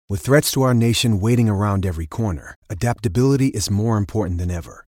With threats to our nation waiting around every corner, adaptability is more important than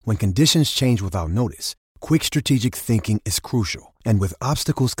ever. When conditions change without notice, quick strategic thinking is crucial. And with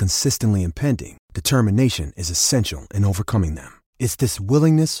obstacles consistently impending, determination is essential in overcoming them. It's this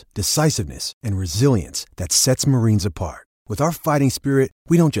willingness, decisiveness, and resilience that sets Marines apart. With our fighting spirit,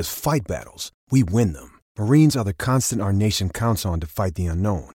 we don't just fight battles, we win them. Marines are the constant our nation counts on to fight the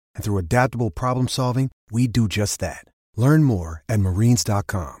unknown. And through adaptable problem solving, we do just that. Learn more at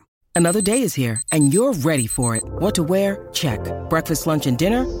marines.com. Another day is here, and you're ready for it. What to wear? Check. Breakfast, lunch, and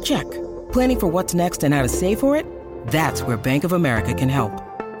dinner? Check. Planning for what's next and how to save for it? That's where Bank of America can help.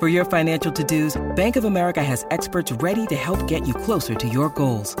 For your financial to-dos, Bank of America has experts ready to help get you closer to your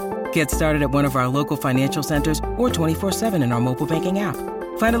goals. Get started at one of our local financial centers or 24/7 in our mobile banking app.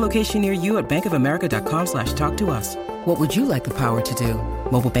 Find a location near you at bankofamerica.com/talktous. What would you like the power to do?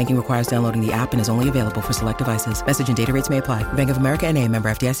 Mobile banking requires downloading the app and is only available for select devices. Message and data rates may apply. Bank of America N.A., member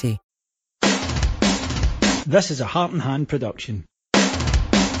FDIC. This is a Heart and Hand production.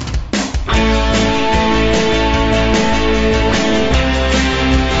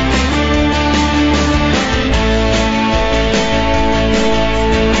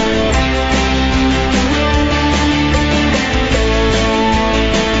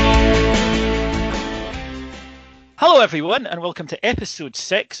 Hello everyone and welcome to episode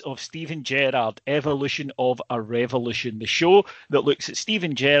 6 of Steven Gerrard, Evolution of a Revolution, the show that looks at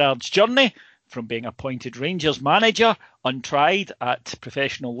Steven Gerrard's journey from being appointed Rangers manager, untried at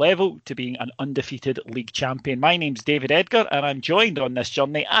professional level, to being an undefeated league champion. My name's David Edgar and I'm joined on this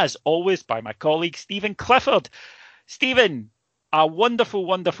journey as always by my colleague Stephen Clifford. Stephen, a wonderful,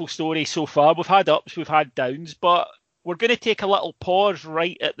 wonderful story so far. We've had ups, we've had downs, but we're going to take a little pause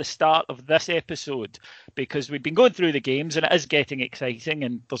right at the start of this episode because we've been going through the games and it is getting exciting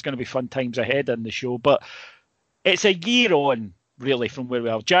and there's going to be fun times ahead in the show. But it's a year on, really, from where we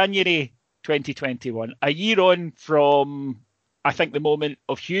are. January 2021, a year on from, I think, the moment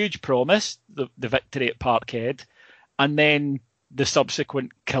of huge promise, the victory at Parkhead, and then the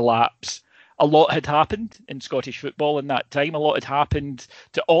subsequent collapse. A lot had happened in Scottish football in that time. A lot had happened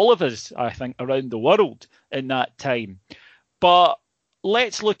to all of us, I think, around the world in that time. But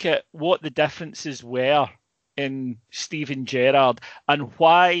let's look at what the differences were in Steven Gerrard and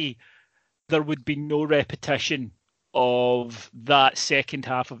why there would be no repetition of that second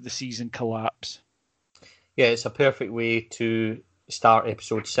half of the season collapse. Yeah, it's a perfect way to start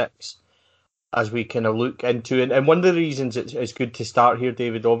episode 6 as we kind of look into it. And one of the reasons it's good to start here,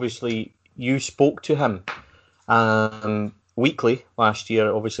 David, obviously, you spoke to him weekly last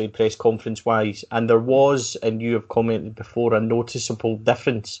year, obviously press conference wise, and there was, and you have commented before, a noticeable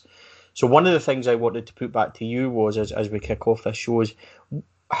difference. So one of the things I wanted to put back to you was, as we kick off this show, is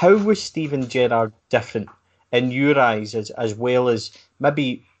how was Steven Gerrard different in your eyes as well as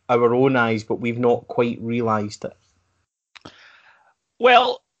maybe our own eyes, but we've not quite realised it?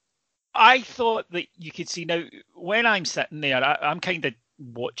 Well, I thought that you could see now, when I'm sitting there, I'm kind of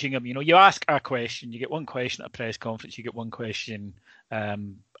watching him. You know, you ask a question, you get one question at a press conference, you get one question at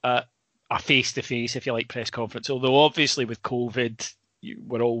a face-to-face, if you like, press conference. Although obviously with COVID,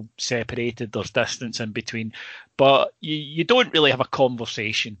 we're all separated, there's distance in between, but you don't really have a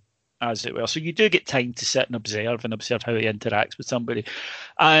conversation, as it were. So you do get time to sit and observe how he interacts with somebody.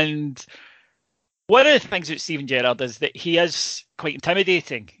 And one of the things with Steven Gerrard is that he is quite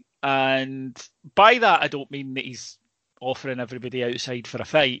intimidating. And by that, I don't mean that he's offering everybody outside for a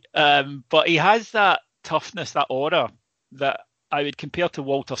fight. But he has that toughness, that aura that I would compare to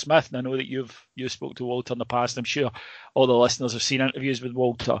Walter Smith. And I know that you've spoke to Walter in the past. I'm sure all the listeners have seen interviews with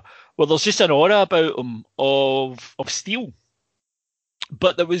Walter. Well, there's just an aura about him of steel.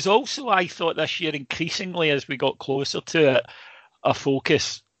 But there was also, I thought this year, increasingly as we got closer to it, a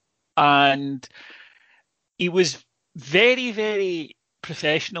focus. And he was very, very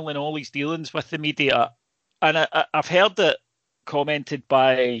professional in all his dealings with the media. And I've heard it commented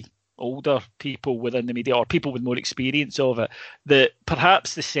by older people within the media or people with more experience of it, that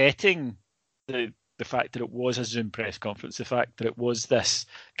perhaps the setting, the fact that it was a Zoom press conference, the fact that it was this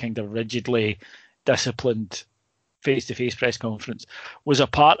kind of rigidly disciplined face-to-face press conference was a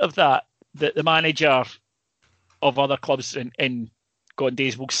part of that, that the manager of other clubs in gone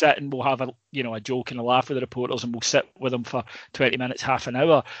days will sit and we'll have a joke and a laugh with the reporters and we'll sit with them for 20 minutes, half an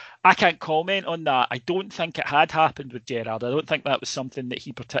hour. I can't comment on that. I don't think it had happened with Gerrard. I don't think that was something that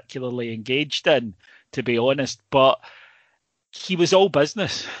he particularly engaged in, to be honest. But he was all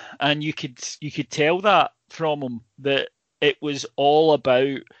business, and you could tell that from him, that it was all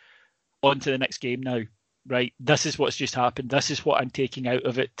about on to the next game now. Right, this is what's just happened. This is what I'm taking out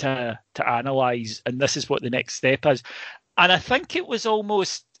of it to analyse, and this is what the next step is. And I think it was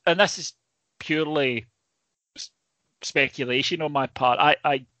almost this is purely speculation on my part.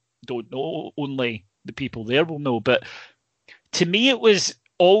 I don't know. Only the people there will know. But to me, it was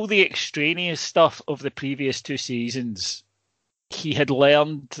all the extraneous stuff of the previous 2 seasons. He had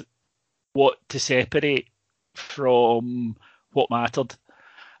learned what to separate from what mattered.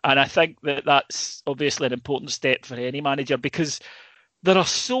 And I think that that's obviously an important step for any manager, because there are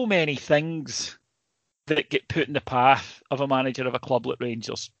so many things that get put in the path of a manager of a club like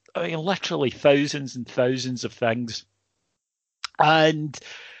Rangers. I mean, literally thousands and thousands of things. And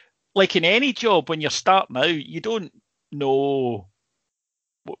like in any job, when you're starting out, you don't know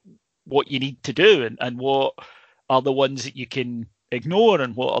what you need to do and what are the ones that you can ignore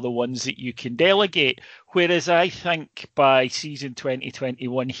and what are the ones that you can delegate. Whereas I think by season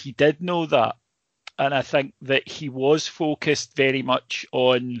 2021, he did know that. And I think that he was focused very much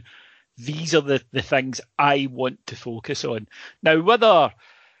on, these are the things I want to focus on. Now, whether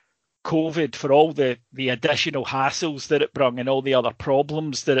COVID, for all the additional hassles that it brought and all the other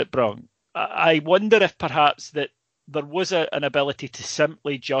problems that it brought, I wonder if perhaps that there was an ability to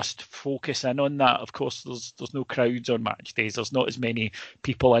simply just focus in on that. Of course, there's no crowds on match days. There's not as many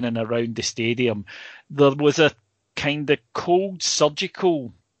people in and around the stadium. There was a kind of cold,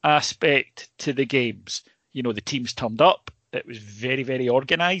 surgical aspect to the games. You know, the teams turned up. It was very, very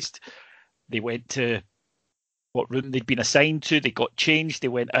organised. They went to what room they'd been assigned to. They got changed. They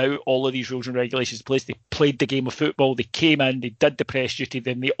went out. All of these rules and regulations in place. They played the game of football. They came in. They did the press duty.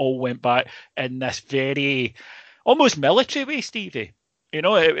 Then they all went back in this very almost military way, Stevie. You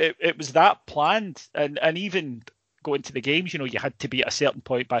know, it was that planned. And even going to the games, you know, you had to be at a certain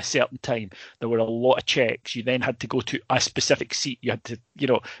point by a certain time. There were a lot of checks. You then had to go to a specific seat. You had to, you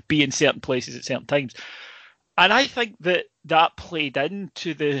know, be in certain places at certain times. And I think that played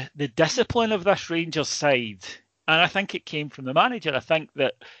into the discipline of this Rangers side. And I think it came from the manager. I think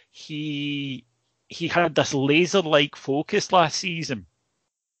that he had this laser-like focus last season.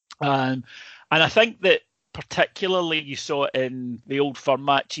 And I think that particularly you saw it in the Old Firm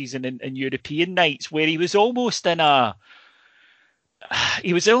matches and in European nights, where he was almost like a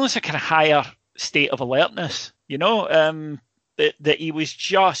kind of higher state of alertness, you know, that he was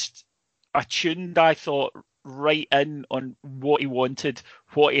just attuned, I thought, right in on what he wanted,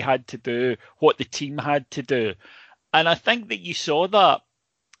 what he had to do, what the team had to do. And I think that you saw that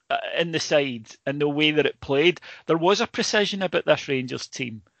in the side and the way that it played. There was a precision about this Rangers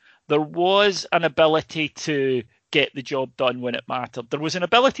team. There was an ability to get the job done when it mattered. There was an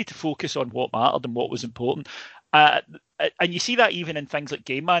ability to focus on what mattered and what was important. And you see that even in things like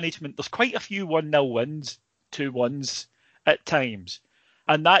game management. There's quite a few 1-0 wins, 2-1s at times.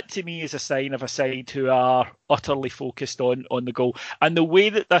 And that, to me, is a sign of a side who are utterly focused on the goal. And the way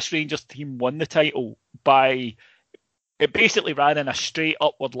that this Rangers team won the title, it basically ran in a straight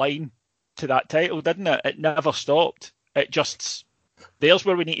upward line to that title, didn't it? It never stopped. It just, there's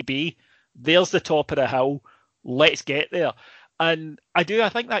where we need to be. There's the top of the hill. Let's get there. And I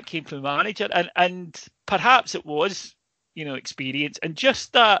think that came from the manager. And perhaps it was, you know, experience and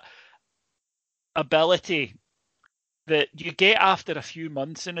just that ability that you get after a few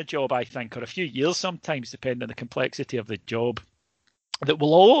months in a job, I think, or a few years sometimes, depending on the complexity of the job, that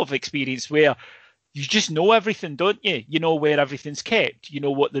we'll all have experience where you just know everything, don't you? You know where everything's kept. You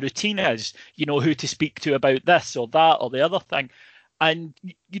know what the routine is. You know who to speak to about this or that or the other thing. And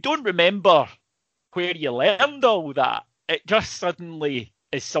you don't remember where you learned all that. It just suddenly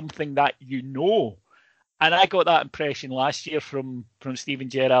is something that you know. And I got that impression last year from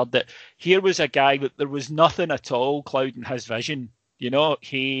Steven Gerrard, that here was a guy that there was nothing at all clouding his vision. You know,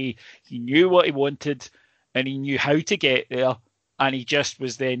 he knew what he wanted and he knew how to get there. And he just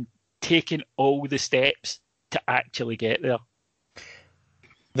was then taking all the steps to actually get there.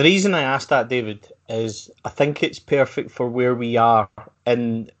 The reason I asked that, David, is I think it's perfect for where we are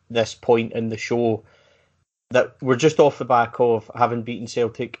in this point in the show, that we're just off the back of having beaten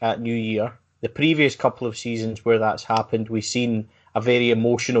Celtic at New Year. The previous couple of seasons where that's happened, we've seen a very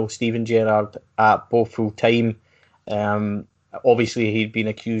emotional Steven Gerrard at both full time. Obviously, he'd been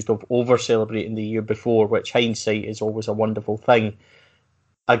accused of over-celebrating the year before, which hindsight is always a wonderful thing.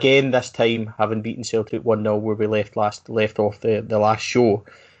 Again, this time, having beaten Celtic 1-0 where we left off the last show,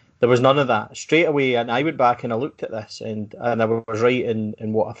 there was none of that. Straight away, and I went back and I looked at this, and I was right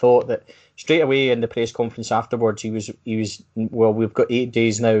in what I thought, that straight away in the press conference afterwards, he was well, we've got 8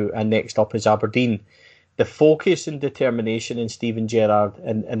 days now, and next up is Aberdeen. The focus and determination in Steven Gerrard,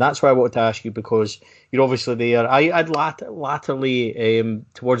 and that's why I wanted to ask you, because you're obviously there. I'd latterly,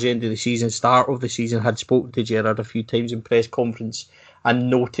 towards the end of the season, start of the season, had spoken to Gerrard a few times in press conference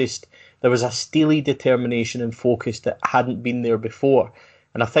and noticed there was a steely determination and focus that hadn't been there before.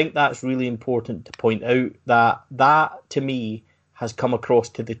 And I think that's really important to point out, that to me has come across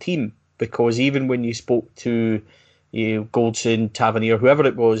to the team, because even when you spoke to Goldson, Tavernier, whoever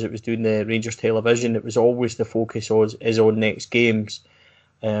it was doing the Rangers television, it was always the focus is on next games.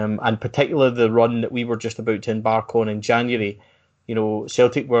 And particularly the run that we were just about to embark on in January.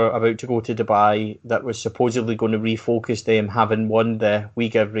 Celtic were about to go to Dubai. That was supposedly going to refocus them, having won the We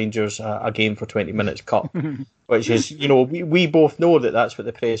Give Rangers a Game for 20 Minutes Cup, which is, we both know that's what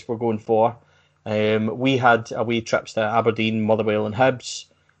the press were going for. We had away trips to Aberdeen, Motherwell and Hibs,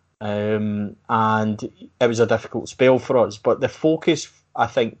 and it was a difficult spell for us. But the focus, I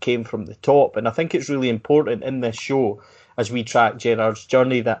think, came from the top, and I think it's really important in this show, as we track Gerrard's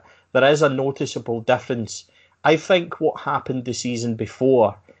journey, that there is a noticeable difference. I think what happened the season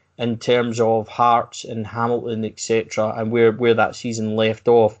before in terms of Hearts and Hamilton, etc., and where that season left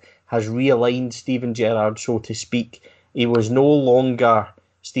off, has realigned Steven Gerrard, so to speak. He was no longer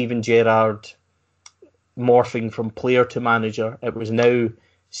Steven Gerrard morphing from player to manager. It was now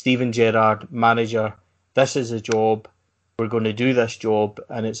Steven Gerrard, manager. This is a job. We're going to do this job,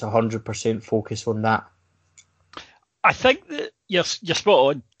 and it's 100% focus on that. I think that you're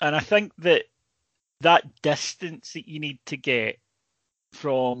spot on, and I think that distance that you need to get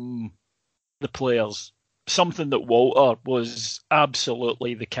from the players, something that Walter was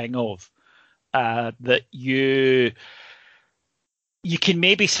absolutely the king of, that you can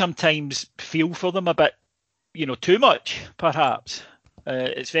maybe sometimes feel for them a bit, too much, perhaps.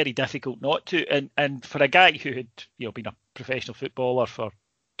 It's very difficult not to, and for a guy who had been a professional footballer for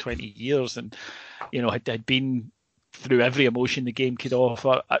 20 years and had been through every emotion the game could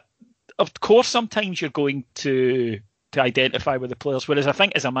offer, of course, sometimes you're going to identify with the players. Whereas I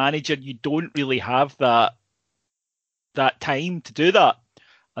think as a manager, you don't really have that time to do that.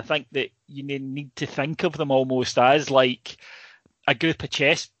 I think that you need to think of them almost as like a group of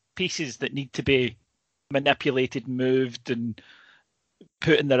chess pieces that need to be manipulated, moved, and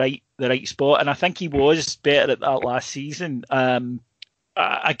put in the right spot. And I think he was better at that last season.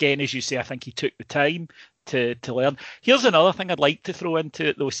 Again, as you say, I think he took the time to learn. Here's another thing I'd like to throw into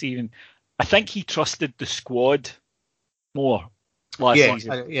it though, Stephen. I think he trusted the squad more last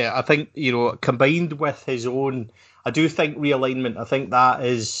season. I think, combined with his own, I do think realignment, I think that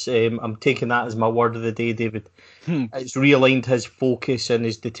is, I'm taking that as my word of the day, David. It's realigned his focus and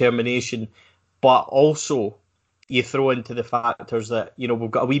his determination, but also you throw into the factors that,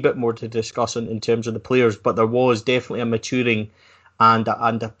 we've got a wee bit more to discuss in terms of the players, but there was definitely a maturing and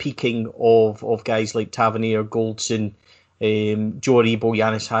a peaking of guys like Tavernier, Goldson, Joe Aribo,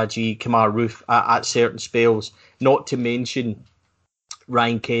 Yanis Hadji, Kamar Roof at certain spells, not to mention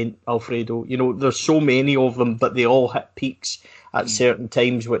Ryan Kent, Alfredo. There's so many of them, but they all hit peaks at certain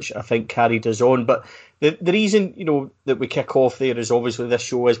times, which I think carried us on. But the reason, that we kick off there is obviously this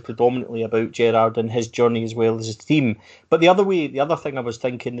show is predominantly about Gerrard and his journey as well as his team. But the other thing I was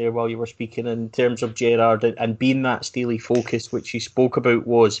thinking there while you were speaking in terms of Gerrard and being that steely focus, which you spoke about,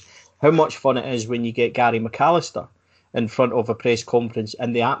 was how much fun it is when you get Gary McAllister in front of a press conference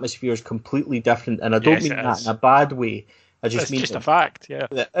and the atmosphere is completely different. And I don't mean that in a bad way. It's just a fact, yeah.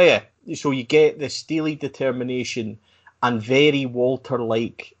 Yeah. So you get this steely determination and very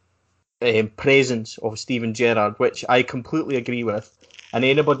Walter-like presence of Steven Gerrard, which I completely agree with. And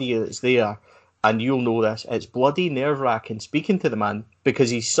anybody that's there, and you'll know this, it's bloody nerve-wracking speaking to the man,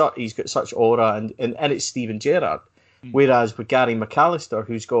 because he's got such aura, and it's Steven Gerrard. Whereas with Gary McAllister,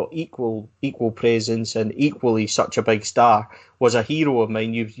 who's got equal presence and equally such a big star, was a hero of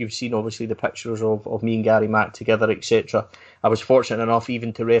mine. You've seen obviously the pictures of me and Gary Mack together, etc. I was fortunate enough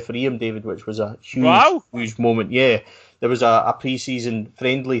even to referee him, David, which was a huge moment. Yeah, there was a pre-season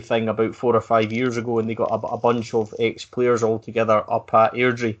friendly thing about 4 or 5 years ago, and they got a bunch of ex-players all together up at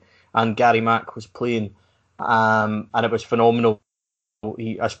Airdrie, and Gary Mack was playing, and it was phenomenal.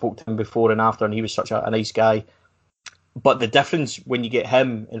 I spoke to him before and after, and he was such a nice guy. But the difference when you get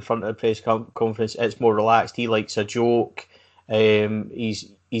him in front of the press conference, it's more relaxed. He likes a joke. He's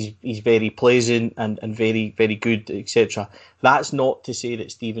very pleasant and very, very good, etc. That's not to say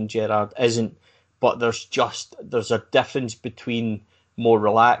that Steven Gerrard isn't, but there's a difference between more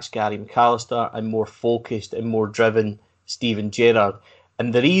relaxed Gary McAllister and more focused and more driven Steven Gerrard.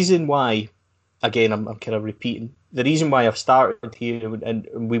 And the reason why, again, I'm kind of repeating, the reason why I've started here and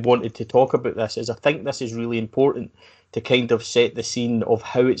we wanted to talk about this is I think this is really important to kind of set the scene of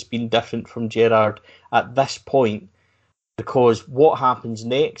how it's been different from Gerrard at this point, because what happens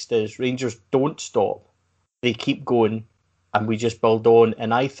next is Rangers don't stop. They keep going and we just build on,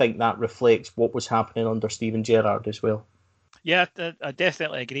 and I think that reflects what was happening under Steven Gerrard as well. Yeah, I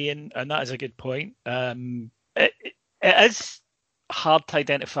definitely agree, and that is a good point. It is hard to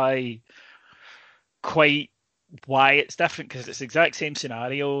identify quite why it's different, because it's the exact same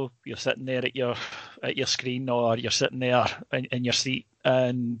scenario. You're sitting there at your screen, or you're sitting there in your seat,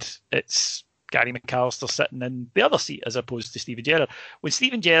 and it's Gary McAllister sitting in the other seat as opposed to Steven Gerrard. When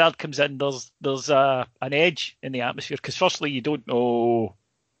Steven Gerrard comes in, there's an edge in the atmosphere, because firstly, you don't know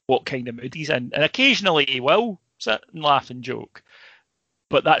what kind of mood he's in, and occasionally he will sit and laugh and joke,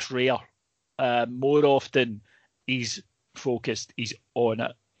 but that's rare. More often, he's focused, he's on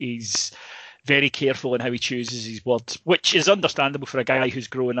it, he's very careful in how he chooses his words, which is understandable for a guy who's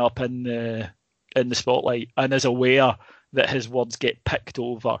growing up in the spotlight and is aware that his words get picked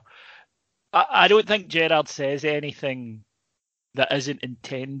over. I don't think Gerrard says anything that isn't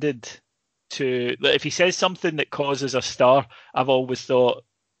intended to. If he says something that causes a stir, I've always thought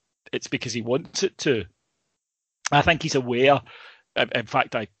it's because he wants it to. I think he's aware. In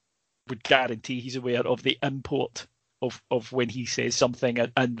fact, I would guarantee he's aware of the import of when he says something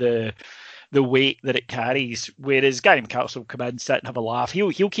and the weight that it carries. Whereas Gary McAllister will come in, sit and have a laugh.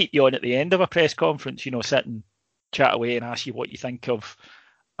 He'll keep you on at the end of a press conference, sit and chat away and ask you what you think of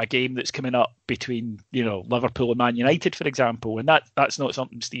a game that's coming up between, Liverpool and Man United, for example. And that's not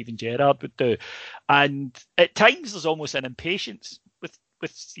something Steven Gerrard would do. And at times there's almost an impatience with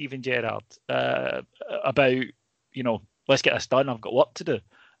Steven Gerrard about, let's get this done. I've got work to do.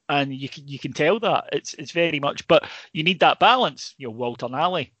 And you can tell that it's very much, but you need that balance. Walter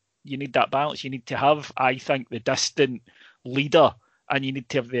Nally, you need that balance. You need to have, I think, the distant leader, and you need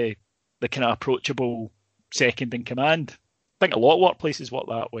to have the kind of approachable second in command. I think a lot of workplaces work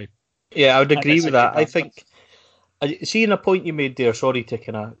that way. Yeah, I would agree with that. I think, seeing a point you made there, sorry to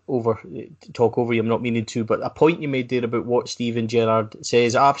kind of talk over you, I'm not meaning to, but a point you made there about what Steven Gerrard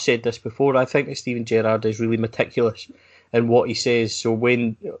says, I've said this before, I think that Steven Gerrard is really meticulous in what he says. So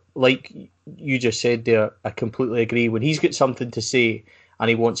when, like you just said there, I completely agree. When he's got something to say and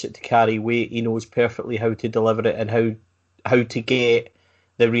he wants it to carry weight, he knows perfectly how to deliver it and how to get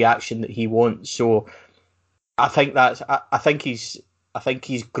the reaction that he wants. So I think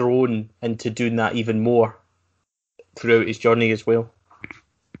he's grown into doing that even more throughout his journey as well.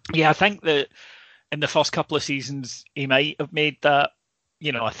 Yeah, I think that in the first couple of seasons he might have made that,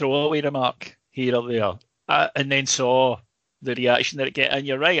 a throwaway remark here or there, and then saw the reaction that it get. And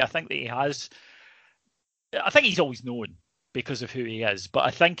you're right, I think that he has. I think he's always known because of who he is, but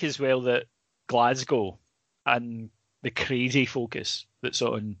I think as well that Glasgow and the crazy focus that's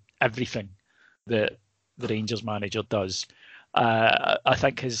on everything that the Rangers manager does, I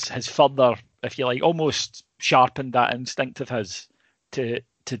think has further, if you like, almost sharpened that instinct of his to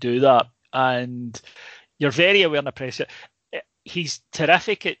do that. And you're very aware in the press. He's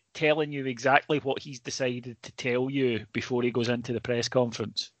terrific at telling you exactly what he's decided to tell you before he goes into the press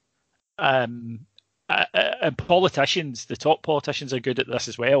conference. And politicians, the top politicians, are good at this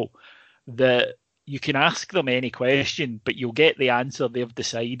as well. That you can ask them any question, but you'll get the answer they've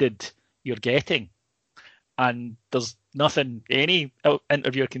decided you're getting. And there's nothing any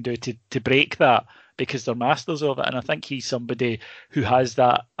interviewer can do to break that, because they're masters of it. And I think he's somebody who has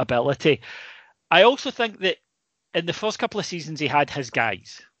that ability. I also think that in the first couple of seasons, he had his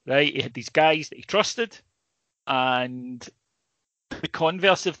guys, right? He had these guys that he trusted. And the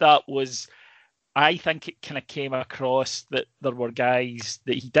converse of that was, I think it kind of came across that there were guys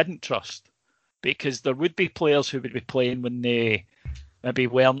that he didn't trust, because there would be players who would be playing when they maybe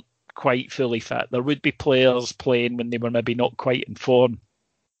weren't quite fully fit. There would be players playing when they were maybe not quite in form.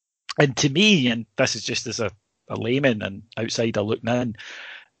 And to me, and this is just as a layman and outsider looking in,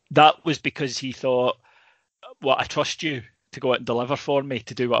 that was because he thought, well, I trust you to go out and deliver for me,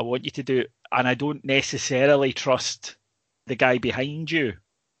 to do what I want you to do. And I don't necessarily trust the guy behind you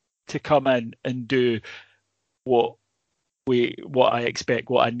to come in and do what I expect,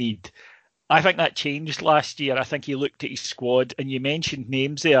 what I need. I think that changed last year. I think he looked at his squad, and you mentioned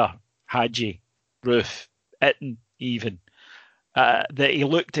names there, Hadji, Ruth, Itten even, that he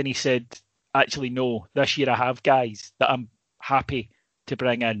looked and he said, actually, no, this year I have guys that I'm happy to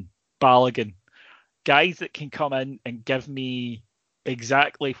bring in. Balogun, guys that can come in and give me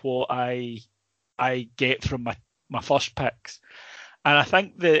exactly what I get from my first picks. And I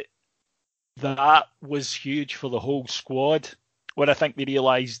think that was huge for the whole squad, where I think they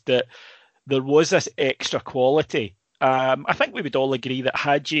realised that there was this extra quality. I think we would all agree that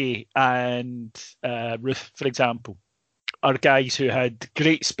Hadji and Ruth, for example, are guys who had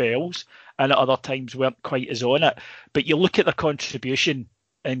great spells and at other times weren't quite as on it. But you look at their contribution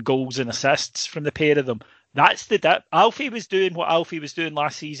in goals and assists from the pair of them. That's the dip. Alfie was doing what Alfie was doing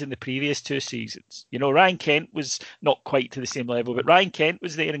last season, the previous two seasons. Ryan Kent was not quite to the same level, but Ryan Kent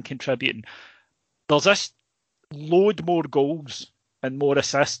was there and contributing. There's this load more goals and more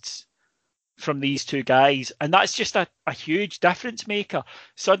assists from these two guys. And that's just a huge difference maker.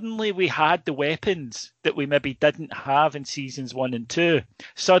 Suddenly we had the weapons that we maybe didn't have in seasons 1 and 2.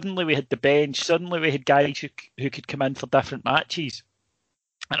 Suddenly we had the bench. Suddenly we had guys who could come in for different matches.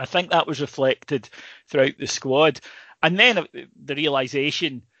 And I think that was reflected throughout the squad. And then the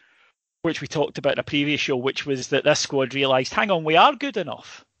realisation, which we talked about in a previous show, which was that this squad realised, hang on, we are good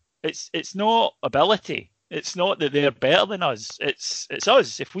enough. It's not ability. It's not that they're better than us. It's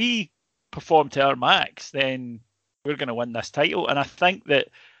us. If we perform to our max, then we're going to win this title. And I think that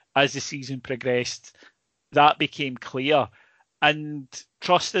as the season progressed, that became clear. And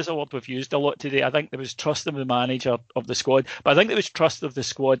trust is a word we've used a lot today. I think there was trust in the manager of the squad, but I think there was trust of the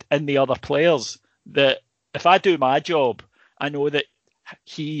squad in the other players, that if I do my job, I know that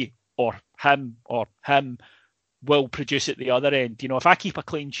he or him will produce at the other end. You know, if I keep a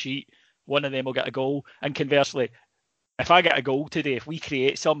clean sheet, one of them will get a goal. And conversely, if I get a goal today, if we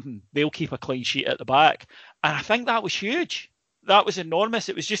create something, they'll keep a clean sheet at the back. And I think that was huge. That was enormous.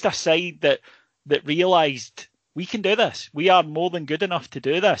 It was just a side that realised we can do this. We are more than good enough to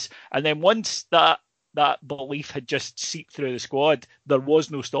do this. And then once that belief had just seeped through the squad, there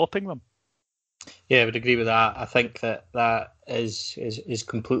was no stopping them. Yeah, I would agree with that. I think that is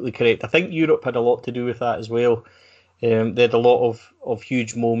completely correct. I think Europe had a lot to do with that as well. They had a lot of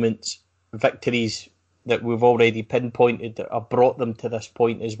huge moments, victories that we've already pinpointed that have brought them to this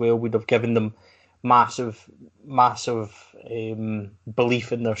point as well. Would have given them massive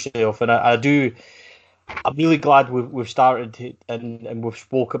belief in themselves. And I'm really glad we've started to, and we've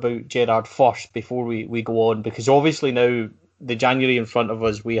spoke about Gerrard first before we go on, because obviously now the January in front of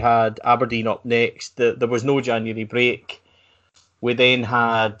us, we had Aberdeen up next. There was no January break. We then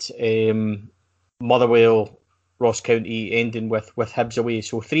had Motherwell, Ross County ending with Hibs away.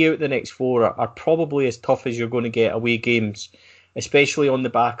 So 3 out of the next 4 are probably as tough as you're going to get away games, especially on the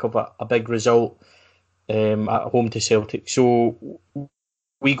back of a big result at home to Celtic. So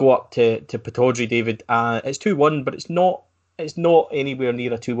we go up to Pittodrie, David. It's 2-1, but it's not anywhere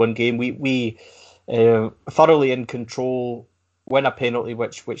near a 2-1 game. We thoroughly in control, win a penalty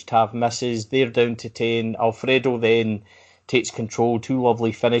which Tav misses. They're down to 10. Alfredo then takes control, 2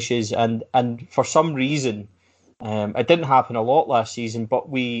 lovely finishes, and for some reason, it didn't happen a lot last season, but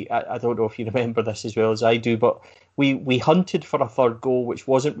I don't know if you remember this as well as I do, but we hunted for a third goal, which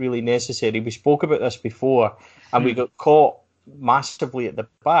wasn't really necessary. We spoke about this before, and we got caught massively at the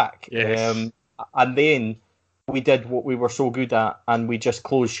back. Yes. And then we did what we were so good at, and we just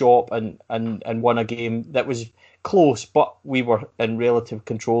closed shop and won a game that was close, but we were in relative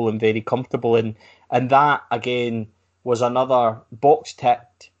control and very comfortable. And that, again, was another box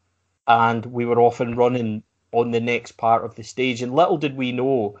ticked, and we were off and running on the next part of the stage. And little did we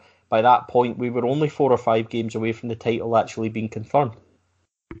know, by that point, we were only 4 or 5 games away from the title actually being confirmed.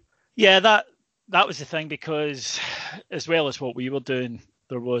 Yeah, that was the thing, because as well as what we were doing,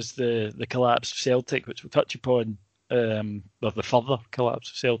 there was the collapse of Celtic, which we'll touch upon, or the further collapse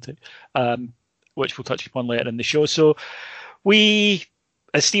of Celtic, which we'll touch upon later in the show. So we,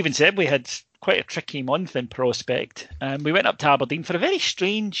 as Stephen said, we had quite a tricky month in prospect. We went up to Aberdeen for a very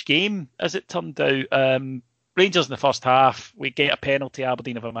strange game, as it turned out. Rangers in the first half, we get a penalty,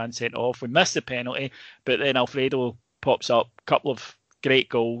 Aberdeen have a man sent off. We miss the penalty, but then Alfredo pops up, a couple of great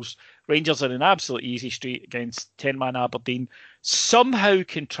goals. Rangers are in an absolute easy street against 10-man Aberdeen. Somehow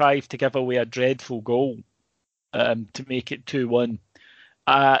contrived to give away a dreadful goal to make it 2-1.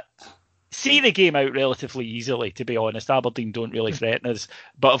 See the game out relatively easily, to be honest. Aberdeen don't really threaten us.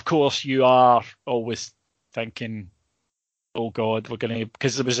 But of course, you are always thinking, oh God, we're going to...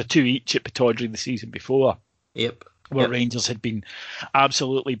 Because there was a 2 each at Pittodrie the season before. Yep. Where Rangers had been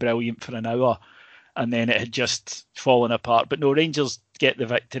absolutely brilliant for an hour, and then it had just fallen apart. But no, Rangers get the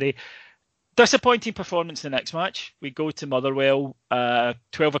victory. Disappointing performance the next match. We go to Motherwell, 12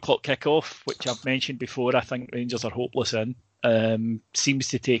 o'clock kickoff, which I've mentioned before. I think Rangers are hopeless in. Seems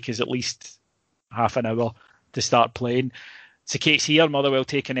to take us at least half an hour to start playing. It's the case here. Motherwell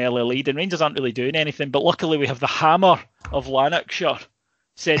take an early lead, and Rangers aren't really doing anything. But luckily, we have the hammer of Lanarkshire,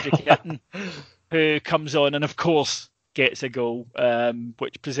 Cedric Hitton, who comes on and, of course, gets a goal,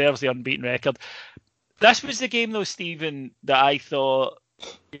 which preserves the unbeaten record. This was the game, though, Stephen, that I thought,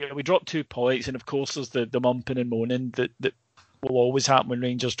 we dropped 2 points, and of course there's the mumping and moaning that will always happen when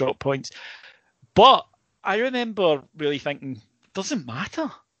Rangers drop points. But I remember really thinking, it doesn't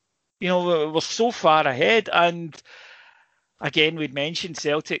matter. We're so far ahead. And again, we'd mentioned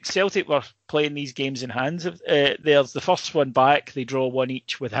Celtic. Celtic were playing these games in hands. There's the first one back, they draw 1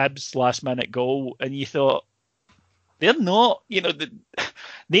 each with Hibs, last minute goal, and you thought, they're not,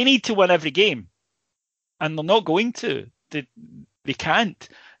 they need to win every game, and they're not going to. They can't.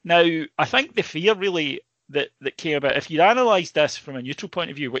 Now, I think the fear really that came about, if you analyse this from a neutral point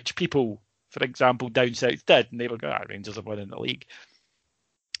of view, which people, for example, down south did, and they were going, Rangers are winning the league,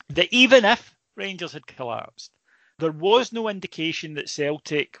 that even if Rangers had collapsed, there was no indication that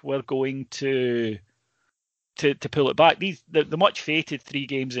Celtic were going to pull it back. The much fated 3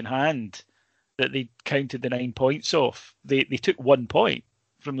 games in hand that they counted the 9 points off, they took 1 point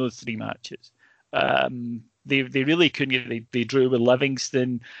from those 3 matches. They really couldn't. They drew with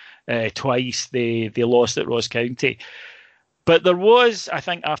Livingston twice. They lost at Ross County. But there was, I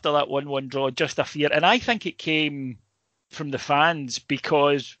think, after that 1-1 draw, just a fear. And I think it came from the fans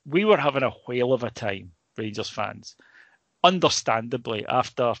because we were having a whale of a time, Rangers fans. Understandably,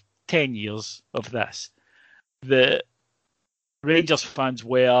 after 10 years of this, the Rangers fans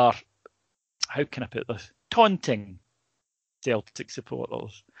were, how can I put this, taunting Celtic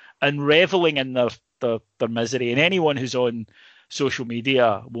supporters and revelling in their misery. And anyone who's on social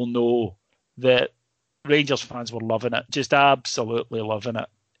media will know that Rangers fans were loving it, just absolutely loving it.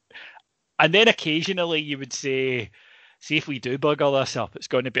 And then occasionally you would say, see, if we do bugger this up, it's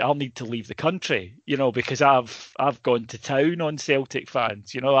going to be, I'll need to leave the country, because I've gone to town on Celtic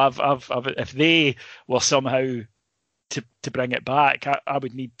fans. I've if they were somehow to bring it back, I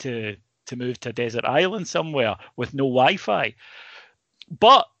would need to move to a desert island somewhere with no Wi-Fi.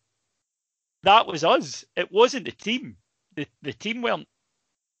 But that was us. It wasn't the team. The team weren't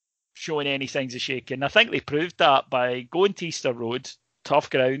showing any signs of shaking. I think they proved that by going to Easter Road, tough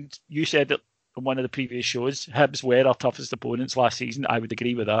ground. You said it on one of the previous shows. Hibs were our toughest opponents last season. I would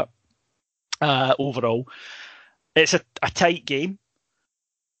agree with that. Overall, it's a tight game.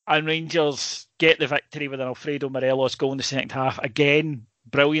 And Rangers get the victory with an Alfredo Morelos goal in the second half. Again,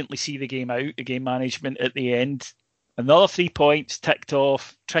 brilliantly see the game out, the game management at the end. Another 3 points ticked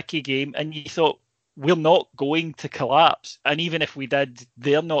off, tricky game. And you thought, we're not going to collapse. And even if we did,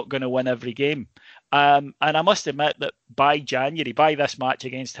 they're not going to win every game. And I must admit that by January, by this match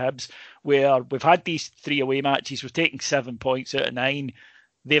against Hibs, where we've had these 3 away matches, we've taken 7 points out of 9.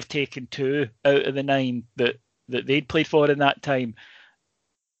 They've taken 2 out of the 9 that they'd played for in that time.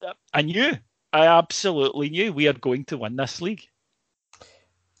 I absolutely knew we are going to win this league.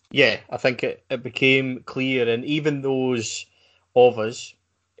 Yeah, I think it became clear, and even those of us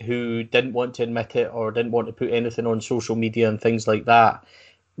who didn't want to admit it or didn't want to put anything on social media and things like that,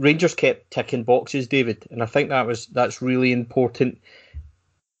 Rangers kept ticking boxes, David, and I think that's really important.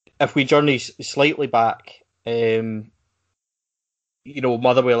 If we journey slightly back, Motherwell,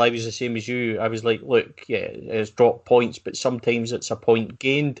 I was the same as you. I was like, look, yeah, it's dropped points, but sometimes it's a point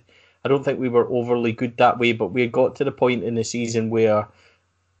gained. I don't think we were overly good that way, but we got to the point in the season where,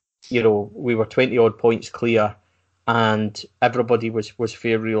 we were 20 odd points clear, and everybody was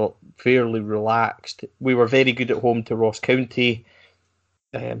fairly relaxed. We were very good at home to Ross County.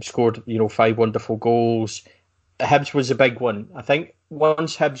 Scored 5 wonderful goals. Hibs was a big one. I think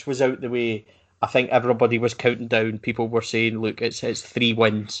once Hibs was out the way, I think everybody was counting down. People were saying, look, it's 3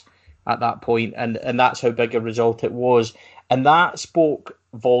 wins at that point, and that's how big a result it was. And that spoke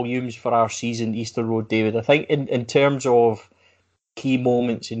volumes for our season, Easter Road, David. I think in terms of key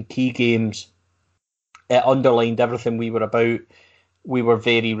moments in key games, it underlined everything we were about. We were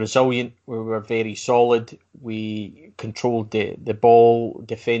very resilient. We were very solid. We controlled the ball,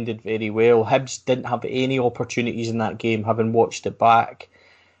 defended very well. Hibs didn't have any opportunities in that game, having watched it back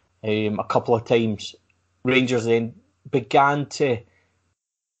a couple of times. Rangers then began to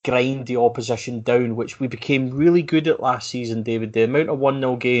grind the opposition down, which we became really good at last season, David. The amount of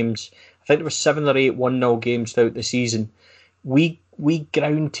 1-0 games, I think there were 7 or 8 1-0 games throughout the season. We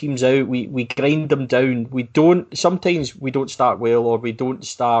ground teams out. We grind them down. Sometimes we don't start well, or we don't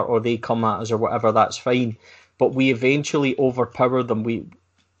start, or they come at us, or whatever. That's fine, but we eventually overpower them.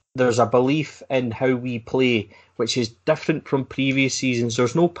 There's a belief in how we play, which is different from previous seasons.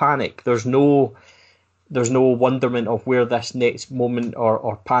 There's no panic. There's no wonderment of where this next moment,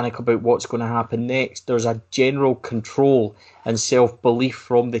 or panic about what's going to happen next. There's a general control and self-belief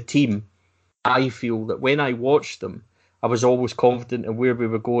from the team. I feel that when I watched them, I was always confident in where we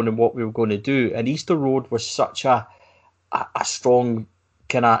were going and what we were going to do. And Easter Road was such a strong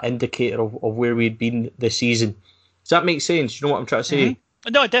kind of indicator of where we'd been this season. Does that make sense? You know what I'm trying to say?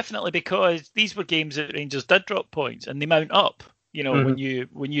 Mm-hmm. No, definitely, because these were games that Rangers did drop points and they mount up. When you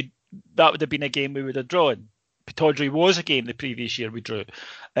that would have been a game we would have drawn. Pittodrie was a game the previous year we drew,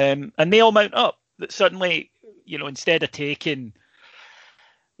 and they all mount up. That suddenly, instead of taking.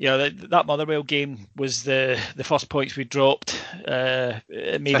 That Motherwell game was the first points we dropped.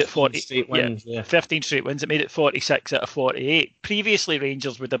 It made it 40 straight wins, 15 straight wins. It made it 46 out of 48. Previously,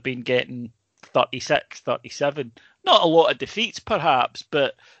 Rangers would have been getting 36, 37 Not a lot of defeats, perhaps,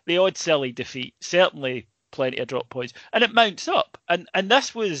 but the odd silly defeat, certainly plenty of drop points. And it mounts up. And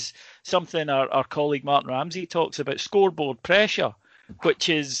this was something our colleague Martin Ramsey talks about, scoreboard pressure, which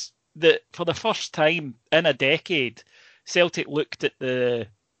is that for the first time in a decade, Celtic looked at the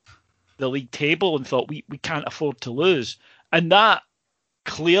league table and thought, we can't afford to lose. And that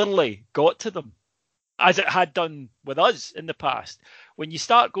clearly got to them, as it had done with us in the past. When you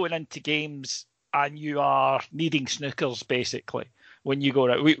start going into games and you are needing snookers, basically, when you go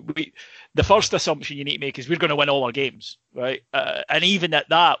right, the first assumption you need to make is we're going to win all our games, right? And even at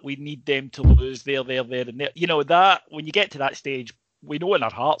that, we need them to lose there, and there. You know, that when you get to that stage, we know in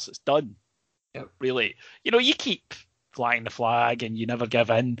our hearts it's done. Yep. Really. You know, you keep flying the flag and you never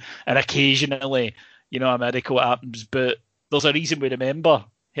give in, and occasionally, you know, a miracle happens, but there's a reason we remember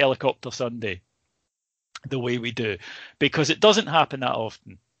Helicopter Sunday the way we do, because it doesn't happen that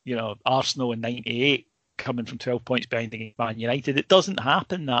often. You know, Arsenal in '98 coming from 12 points behind against Man United, it doesn't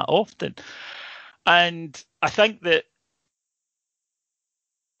happen that often. And I think that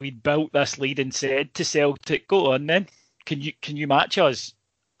we built this lead and said to Celtic, go on then, can you match us?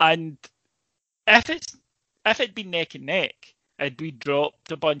 And if it'd been neck and neck and we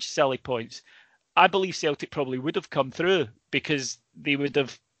dropped a bunch of silly points, I believe Celtic probably would have come through, because they would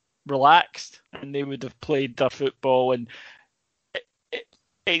have relaxed and they would have played their football. And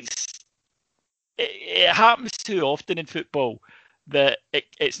it happens too often in football that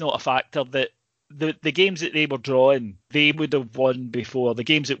it's not a factor, that the games that they were drawing, they would have won before. The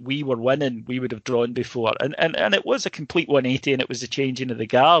games that we were winning, we would have drawn before. And it was a complete 180, and it was a changing of the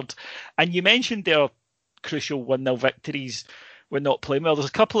guard. And you mentioned their crucial 1-0 victories when not playing well. There's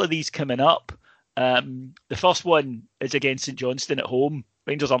a couple of these coming up. The first one is against St Johnstone at home.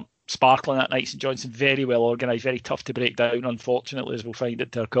 Rangers aren't sparkling that night. St Johnstone very well organised, very tough to break down, unfortunately, as we'll find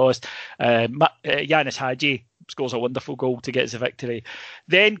at their cost. Yanis Hadji scores a wonderful goal to get us a victory.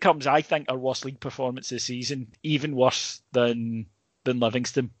 Then comes, I think, our worst league performance this season, even worse than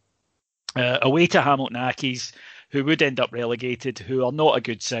Livingston. Away to Hamilton Accies, who would end up relegated, who are not a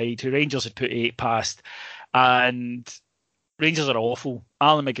good side, who Rangers had put 8 past. And Rangers are awful.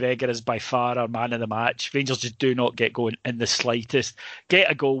 Alan McGregor is by far our man of the match. Rangers just do not get going in the slightest. Get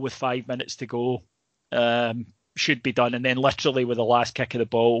a goal with 5 minutes to go. Should be done. And then literally with the last kick of the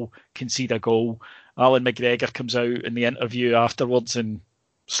ball, concede a goal. Alan McGregor comes out in the interview afterwards and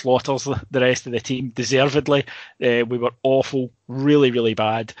slaughters the rest of the team, deservedly. We were awful. Really, really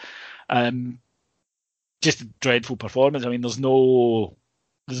bad. Just a dreadful performance. I mean, there's no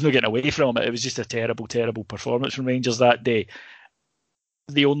getting away from it. It was just a terrible, terrible performance from Rangers that day.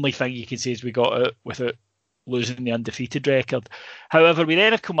 The only thing you can say is we got out without losing the undefeated record. However, we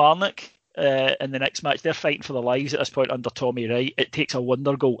then have Kilmarnock in the next match. They're fighting for their lives at this point under Tommy Wright. It takes a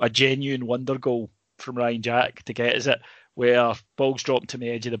wonder goal, a genuine wonder goal from Ryan Jack to get us it, where ball's dropped to the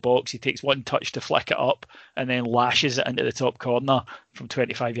edge of the box. He takes one touch to flick it up and then lashes it into the top corner from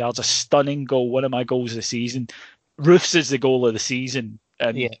 25 yards. A stunning goal, one of my goals of the season. Roofs is the goal of the season.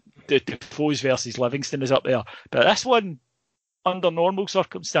 And the Foes versus Livingston is up there. But this one, under normal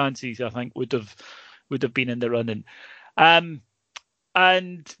circumstances, I think would have been in the running. And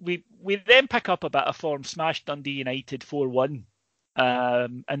we then pick up a bit of form, smash Dundee United 4-1.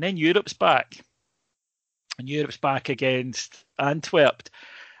 And then Europe's back. And Europe's back against Antwerp.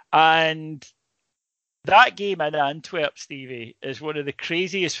 And that game in Antwerp, Stevie, is one of the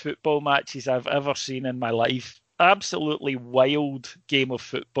craziest football matches I've ever seen in my life. Absolutely wild game of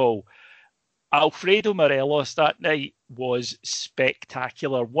football. Alfredo Morelos that night was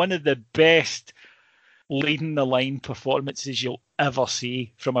spectacular. One of the best leading the line performances you'll ever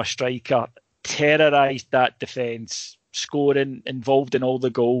see from a striker. Terrorised that defence, scoring, involved in all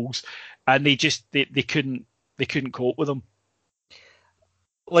the goals, and they couldn't cope with him.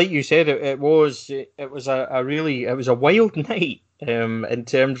 Like you said, it was a wild night. In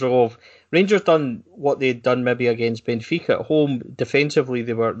terms of Rangers done what they'd done maybe against Benfica at home. Defensively,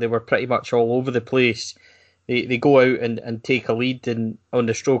 they were pretty much all over the place. They go out and take a lead, and on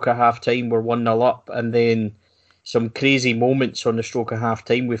the stroke of half time we're 1-0 up, and then some crazy moments on the stroke of half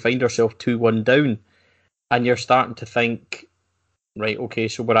time we find ourselves 2-1 down, and you're starting to think, right, okay,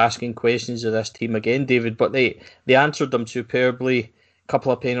 so we're asking questions of this team again, David, but they answered them superbly. A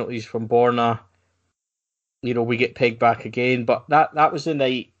couple of penalties from Borna. You know, we get pegged back again. But that was the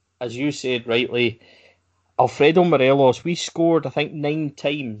night, as you said rightly, Alfredo Morelos, we scored, I think, 9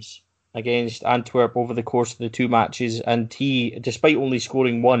 times against Antwerp over the course of the 2 matches. And he, despite only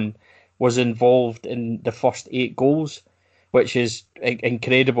scoring 1, was involved in the first 8 goals, which is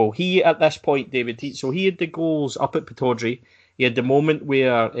incredible. He, at this point, David, he had the goals up at Pittodrie. He had the moment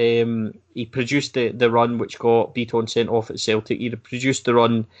where he produced the run which got Beaton sent off at Celtic. He produced the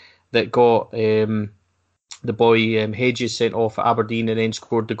run that got the boy Hedges sent off at Aberdeen and then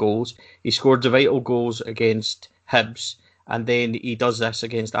scored the goals. He scored the vital goals against Hibs, and then he does this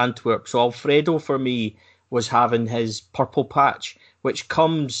against Antwerp. So Alfredo, for me, was having his purple patch, which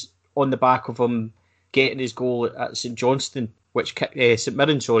comes on the back of him getting his goal at St Johnstone, St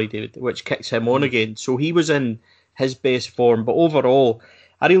Mirren, David, which kicks him on again. So he was in his best form. But overall,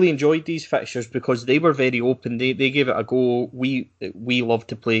 I really enjoyed these fixtures because they were very open. They gave it a go. We love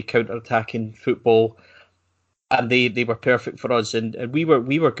to play counter-attacking football, and they were perfect for us. And we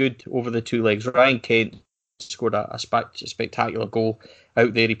were good over the two legs. Ryan Kent scored a spectacular goal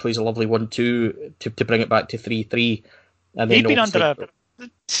out there. He plays a lovely 1-2 to bring it back to 3-3. And he'd been under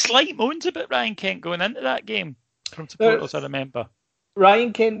slight moans about Ryan Kent going into that game from supporters, I remember.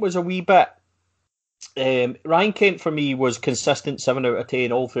 Ryan Kent was a wee bit... Ryan Kent, for me, was consistent 7 out of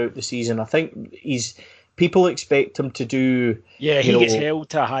 10 all throughout the season. I think people expect him to do... Yeah, he gets held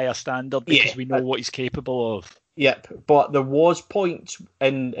to a higher standard because we know what he's capable of. Yep, but there was points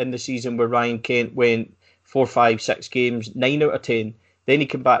in the season where Ryan Kent went 4, 5, 6 games, 9 out of 10. Then he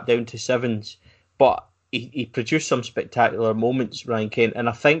came back down to 7s. But he produced some spectacular moments, Ryan Kent. And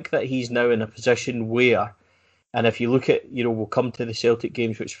I think that he's now in a position where, and if you look at, we'll come to the Celtic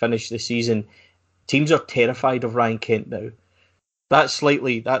games which finished the season, teams are terrified of Ryan Kent now. That's for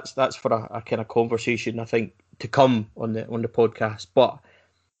a kind of conversation, I think, to come on the podcast. But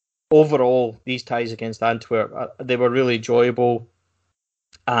overall, these ties against Antwerp, they were really enjoyable.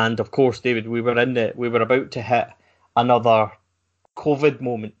 And of course, David, we were about to hit another COVID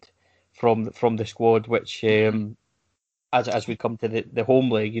moment from the squad, which as we come to the home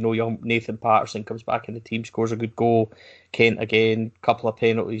leg, young Nathan Patterson comes back in the team, scores a good goal. Kent again, couple of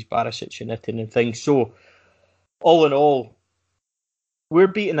penalties, Barisic and Itten and things. So all in all, we're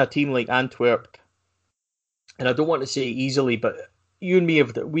beating a team like Antwerp, and I don't want to say easily, but you and me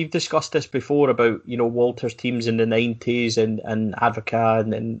we've discussed this before about Walter's teams in the 90s and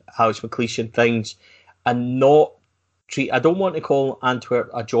Advocat and Alex McLeish and things, and not. I don't want to call Antwerp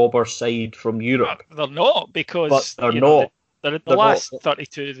a jobber side from Europe. They're not, because they're not. They're in the last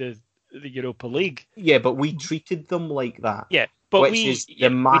 32 of the Europa League. Yeah, but we treated them like that. Yeah, but which is the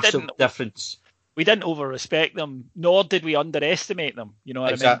massive difference. We didn't over-respect them, nor did we underestimate them.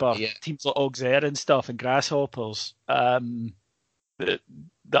 I remember teams like Auxerre and stuff and Grasshoppers that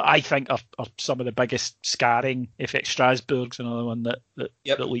I think are some of the biggest scarring effects. Strasbourg's another one that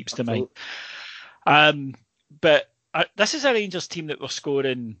leaps to mind. But this is a Rangers team that were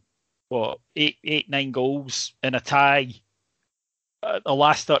scoring, 8-9 goals in a tie, the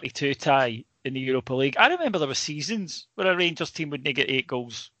last 32 tie in the Europa League. I remember there were seasons where a Rangers team wouldn't get 8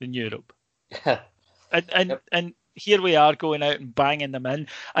 goals in Europe. and here we are going out and banging them in.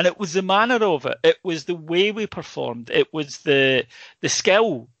 And it was the manner of it. It was the way we performed. It was the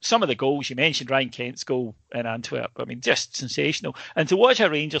skill. Some of the goals you mentioned, Ryan Kent's goal in Antwerp, I mean, just sensational. And to watch a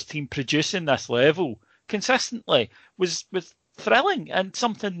Rangers team producing this level consistently was thrilling, and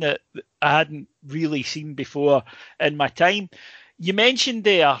something that I hadn't really seen before in my time. You mentioned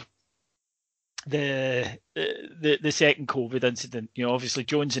there the second COVID incident. Obviously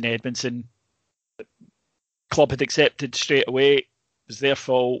Jones and Edmondson, club had accepted straight away. It was their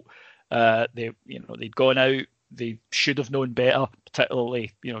fault. They'd gone out. They should have known better.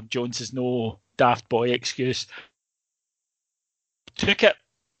 Particularly, Jones is no daft boy excuse. Took it,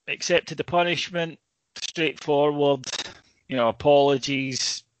 accepted the punishment. Straightforward,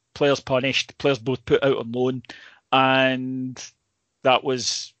 apologies, players punished, players both put out on loan, and that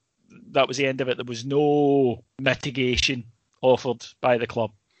was the end of it. There was no mitigation offered by the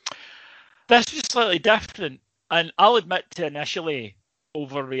club. This was slightly different, and I'll admit to initially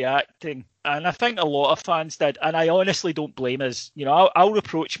overreacting, and I think a lot of fans did, and I honestly don't blame us. I'll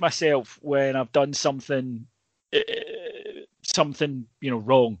reproach myself when I've done something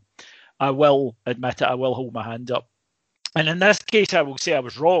wrong. I will admit it. I will hold my hand up. And in this case, I will say I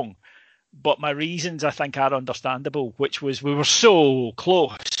was wrong. But my reasons, I think, are understandable, which was we were so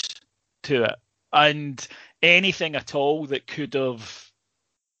close to it. And anything at all that could have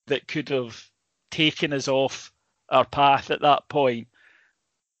taken us off our path at that point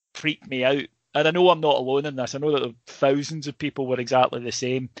freaked me out. And I know I'm not alone in this. I know that thousands of people were exactly the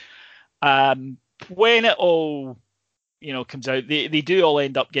same. When it all comes out, they do all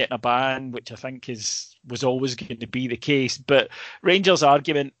end up getting a ban, which I think was always going to be the case. But Rangers'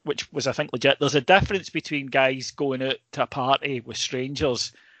 argument, which was I think legit, there's a difference between guys going out to a party with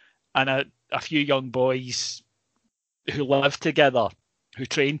strangers and a few young boys who live together, who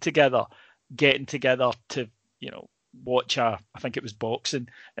train together, getting together to watch I think it was boxing,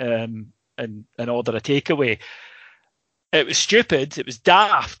 and order a takeaway. It was stupid, it was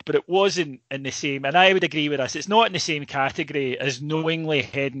daft, but it wasn't in the same, and I would agree with this, it's not in the same category as knowingly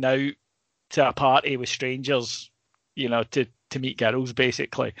heading out to a party with strangers, to meet girls,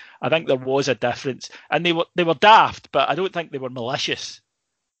 basically. I think there was a difference, and they were daft, but I don't think they were malicious.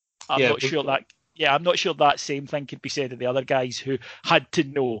 I'm not sure that same thing could be said of the other guys who had to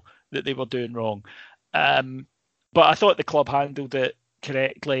know that they were doing wrong. But I thought the club handled it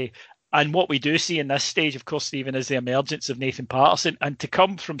correctly. And what we do see in this stage, of course, Stephen, is the emergence of Nathan Patterson. And to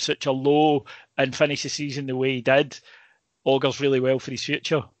come from such a low and finish the season the way he did augurs really well for his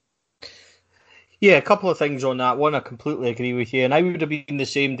future. Yeah, a couple of things on that. One, I completely agree with you. And I would have been the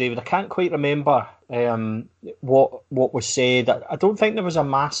same, David. I can't quite remember what was said. I don't think there was a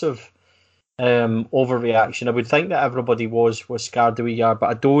massive overreaction. I would think that everybody was scared the way you are, but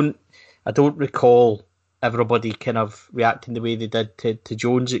I don't recall everybody kind of reacting the way they did to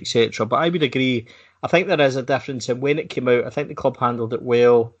Jones, etc. But I would agree. I think there is a difference, and when it came out, I think the club handled it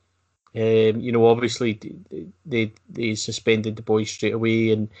well. Obviously they suspended the boys straight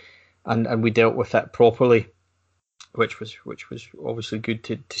away, and we dealt with it properly, which was obviously good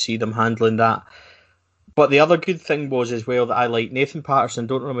to see them handling that. But the other good thing was as well that I liked, Nathan Patterson,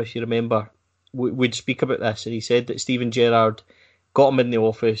 don't know if you remember, would speak about this, and he said that Steven Gerrard got him in the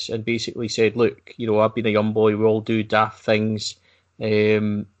office and basically said, look, I've been a young boy, we all do daft things.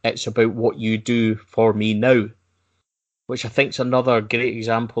 It's about what you do for me now, which I think is another great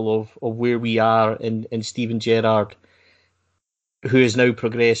example of where we are in Steven Gerrard, who has now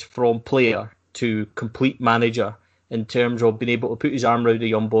progressed from player to complete manager in terms of being able to put his arm around a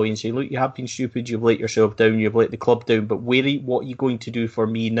young boy and say, look, you have been stupid, you've let yourself down, you've let the club down, but what are you going to do for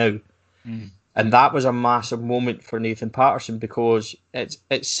me now? And that was a massive moment for Nathan Patterson, because it's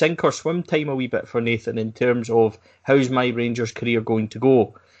sink or swim time a wee bit for Nathan in terms of how's my Rangers career going to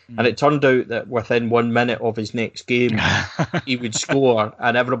go. And it turned out that within 1 minute of his next game, he would score,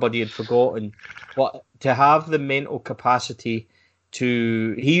 and everybody had forgotten. But to have the mental capacity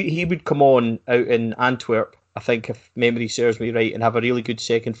to... He would come on out in Antwerp, I think, if memory serves me right, and have a really good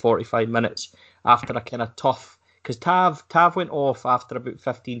second 45 minutes after a kind of tough... Because Tav went off after about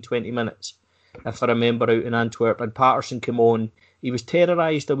 15, 20 minutes, if I remember, out in Antwerp, and Patterson came on. He was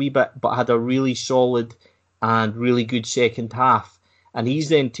terrorised a wee bit, but had a really solid and really good second half. And he's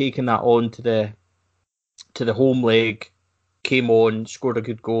then taken that on to the home leg, came on, scored a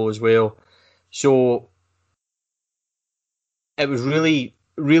good goal as well. So it was really,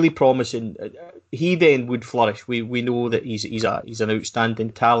 really promising. He then would flourish. We know that he's an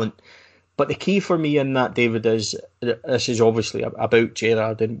outstanding talent. But the key for me in that, David, is this is obviously about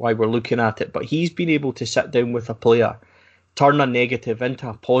Gerrard and why we're looking at it, but he's been able to sit down with a player, turn a negative into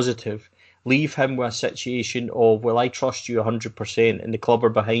a positive, leave him with a situation of, well, I trust you 100% and the club are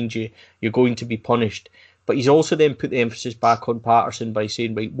behind you, you're going to be punished. But he's also then put the emphasis back on Patterson by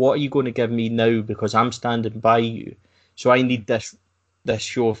saying, right, what are you going to give me now, because I'm standing by you, so I need this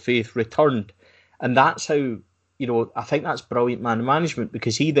show of faith returned. And that's how, I think that's brilliant man management,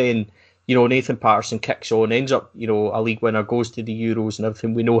 because he then... Nathan Patterson kicks on, ends up, a league winner, goes to the Euros and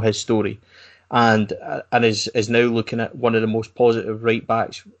everything. We know his story, and is now looking at one of the most positive right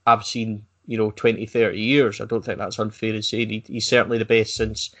backs I've seen, 20, 30 years. I don't think that's unfair to say. He's certainly the best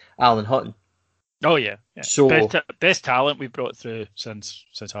since Alan Hutton. Oh yeah. So best talent we've brought through since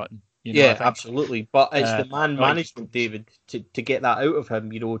Hutton. Absolutely. But it's the man management, David, to get that out of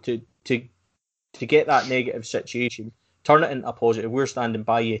him. To get that negative situation. Turn it into a positive. We're standing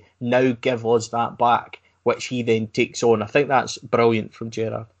by you. Now give us that back, which he then takes on. I think that's brilliant from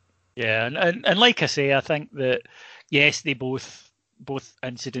Gerrard. Yeah, and like I say, I think that, yes, they both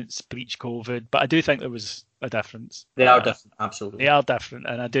incidents breach COVID, but I do think there was a difference. They are different, absolutely. They are different,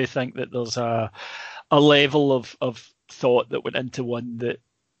 and I do think that there's a level of thought that went into one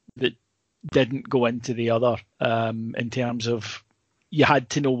that didn't go into the other, in terms of you had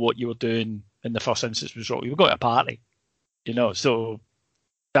to know what you were doing in the first instance was wrong. You were going to a party. So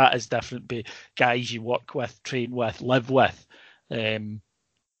that is different. Be guys you work with, train with, live with.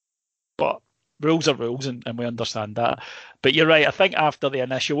 But rules are rules, and we understand that. But you're right. I think after the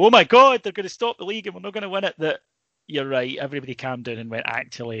initial, oh my God, they're going to stop the league and we're not going to win it, that you're right. Everybody calmed down and went,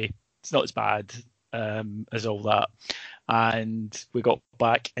 actually, it's not as bad as all that. And we got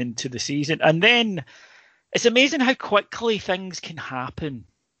back into the season. And then it's amazing how quickly things can happen.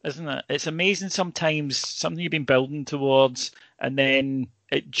 Isn't it? It's amazing sometimes something you've been building towards and then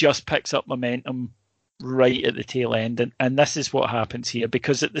it just picks up momentum right at the tail end. And this is what happens here,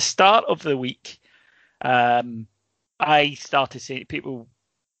 because at the start of the week, I started saying to people,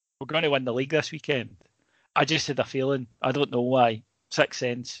 we're going to win the league this weekend. I just had a feeling. I don't know why. Sixth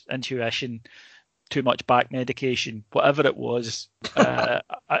sense, intuition, too much back medication, whatever it was.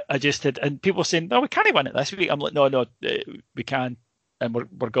 I just had, and people saying, "No, we can't win it this week." I'm like, "No, we can, and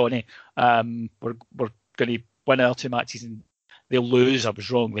we're going to, we're going to win our 2 matches and they'll lose." I was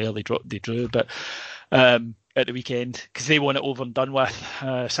wrong there. They drew, but at the weekend because they want it over and done with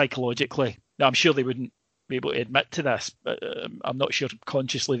psychologically. Now, I'm sure they wouldn't be able to admit to this, but I'm not sure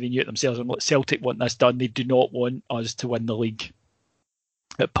consciously they knew it themselves. I'm like, Celtic want this done. They do not want us to win the league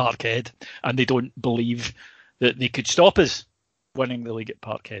at Parkhead, and they don't believe that they could stop us winning the league at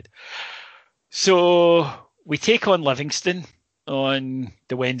Parkhead. So we take on Livingston on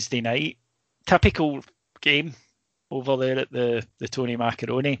the Wednesday night. Typical game over there at the Tony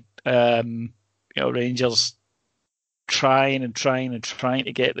Macaroni. Rangers trying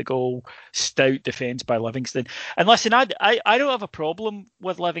to get the goal. Stout defence by Livingston. And listen, I don't have a problem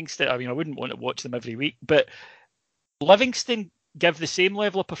with Livingston. I mean, I wouldn't want to watch them every week, but Livingston give the same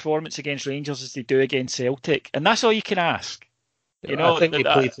level of performance against Rangers as they do against Celtic, and that's all you can ask. I think they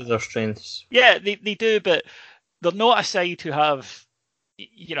play to their strengths. Yeah, they do, but they're not a side who have.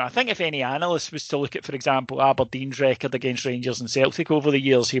 I think if any analyst was to look at, for example, Aberdeen's record against Rangers and Celtic over the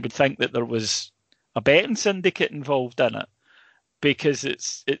years, he would think that there was a betting syndicate involved in it, because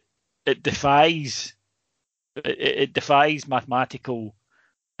it defies mathematical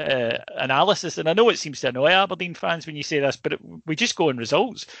analysis. And I know it seems to annoy Aberdeen fans when you say this, but we just go on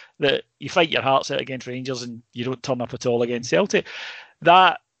results, that you fight your hearts out against Rangers and you don't turn up at all against Celtic.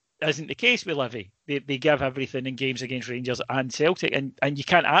 That isn't the case with Livy. They give everything in games against Rangers and Celtic, and you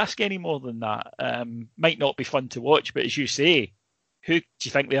can't ask any more than that. Might not be fun to watch, but as you say, who do you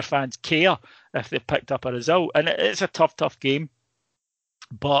think their fans care if they've picked up a result? And it's a tough game,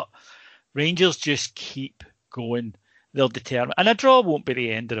 but Rangers just keep going. They'll determine, and a draw won't be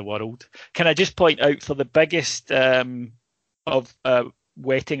the end of the world. Can I just point out, for the biggest of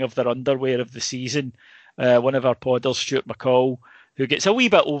wetting of their underwear of the season, one of our podders, Stuart McCall, who gets a wee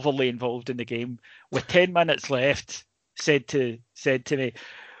bit overly involved in the game, with 10 minutes left, said to me,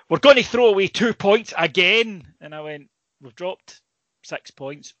 "We're going to throw away 2 points again." And I went, "We've dropped 6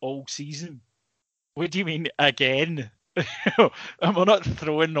 points all season. What do you mean again?" And we're not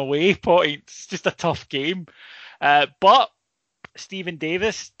throwing away points. It's just a tough game. But Stephen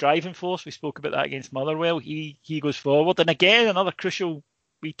Davis, driving force, we spoke about that against Motherwell. He goes forward. And again, another crucial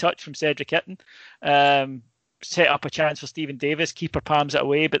wee touch from Cedric Hitton. Set up a chance for Stephen Davis. Keeper palms it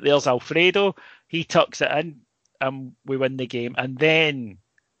away, but there's Alfredo. He tucks it in, and we win the game. And then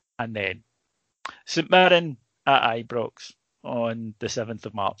St Mirren at Ibrox on the 7th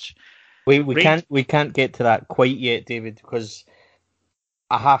of March. We can't get to that quite yet, David, because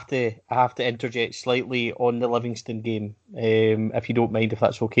I have to interject slightly on the Livingston game, if you don't mind, if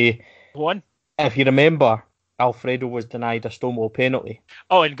that's okay. Go on. If you remember, Alfredo was denied a Stonewall penalty.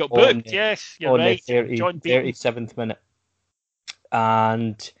 Oh, and got booked. Yes, you're right. On the 37th minute,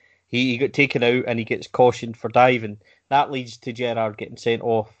 and he got taken out and he gets cautioned for diving. That leads to Gerrard getting sent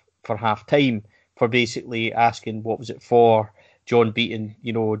off for half time for basically asking what was it for. John Beaton,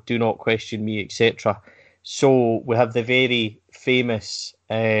 do not question me, etc. So we have the very famous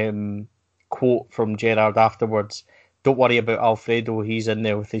quote from Gerrard afterwards: "Don't worry about Alfredo, he's in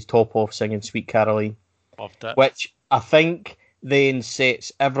there with his top off singing Sweet Caroline." Loved it. Which I think then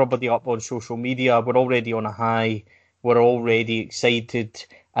sets everybody up on social media. We're already on a high. We're already excited.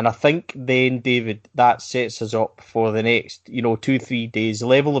 And I think then, David, that sets us up for the next, 2-3 days.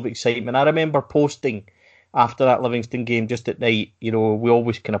 Level of excitement. I remember posting after that Livingston game just at night. We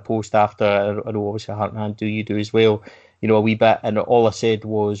always kind of post after. I know obviously Heart and Hand you do as well. A wee bit. And all I said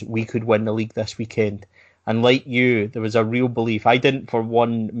was we could win the league this weekend. And like you, there was a real belief. I didn't for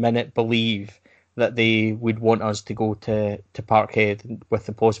 1 minute believe that they would want us to go to Parkhead with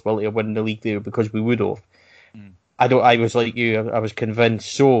the possibility of winning the league there, because we would have. I was like you. I was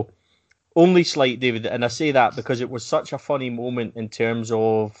convinced. So only slight, David, and I say that because it was such a funny moment in terms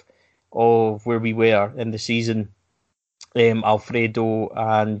of where we were in the season. Alfredo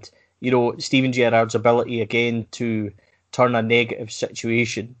and Steven Gerrard's ability again to turn a negative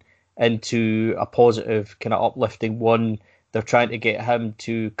situation into a positive, kind of uplifting one. They're trying to get him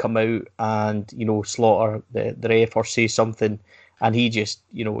to come out and, slaughter the ref or say something. And he just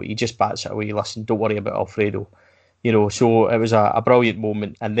bats it away. Listen, don't worry about Alfredo. So it was a brilliant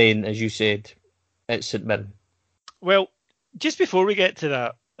moment. And then, as you said, it's St Mirren. Well, just before we get to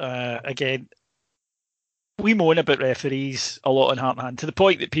that, again, we moan about referees a lot on Heart and Hand, to the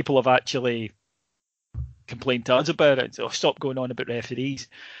point that people have actually complained to us about it. So stop going on about referees.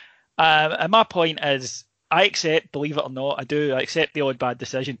 And my point is, I accept, believe it or not, I do. I accept the odd bad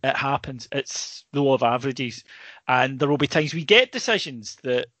decision. It happens. It's the law of averages. And there will be times we get decisions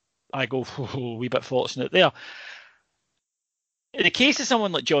that I go, a wee bit fortunate there. In the case of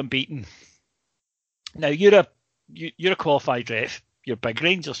someone like John Beaton, now you're a qualified ref. You're a big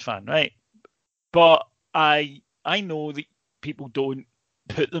Rangers fan, right? But I know that people don't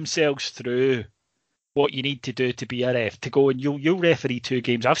put themselves through what you need to do to be a ref, to go and you'll referee 2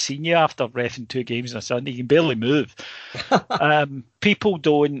 games. I've seen you after reffing 2 games on a Sunday. You can barely move. People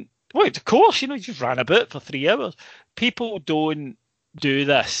don't. Well, of course, you just ran a bit for 3 hours. People don't do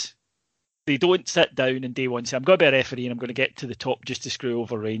this. They don't sit down and day one say, I'm going to be a referee and I'm going to get to the top just to screw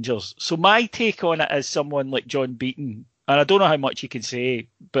over Rangers. So my take on it is someone like John Beaton, and I don't know how much you can say,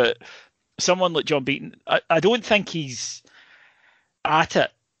 but someone like John Beaton, I don't think he's at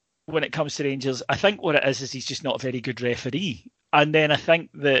it when it comes to Rangers. I think what it is he's just not a very good referee. And then I think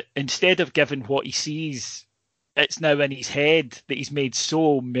that instead of giving what he sees, it's now in his head that he's made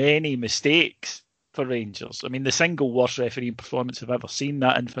so many mistakes for Rangers. I mean, the single worst refereeing performance I've ever seen,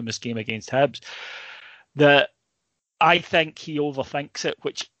 that infamous game against Hibs, that I think he overthinks it,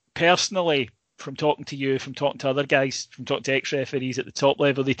 which personally, from talking to you, from talking to other guys, from talking to ex-referees at the top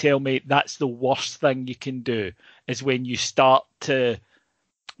level, they tell me that's the worst thing you can do, is when you start to,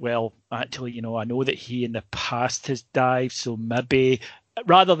 well, actually, I know that he in the past has dived, so maybe,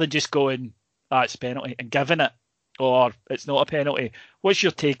 rather than just going, it's a penalty, and giving it, or it's not a penalty. What's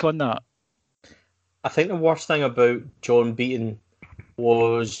your take on that? I think the worst thing about John Beaton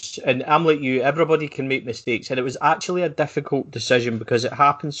was, and I'm like you, everybody can make mistakes, and it was actually a difficult decision because it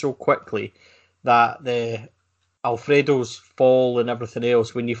happened so quickly that the Alfredo's fall and everything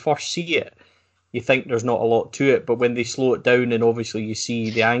else, when you first see it, you think there's not a lot to it, but when they slow it down and obviously you see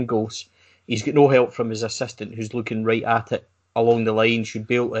the angles, he's got no help from his assistant who's looking right at it along the line, should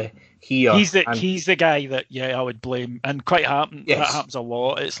be able to hear. He's the guy that, I would blame, and quite happen. Yes. That happens a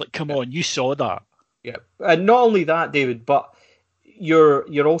lot. It's like, come on, you saw that. Yeah, and not only that, David, but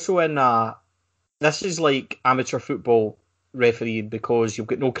you're also in this is like amateur football refereeing because you've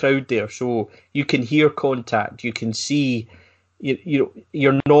got no crowd there, so you can hear contact, you can see,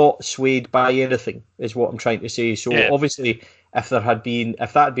 you're not swayed by anything, is what I'm trying to say. So obviously, if that had been at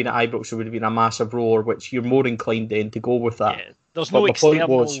Ibrox, there would have been a massive roar, which you're more inclined then to go with that. Yeah, there's no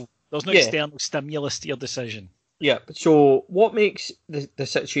external stimulus to your decision. Yeah, so what makes the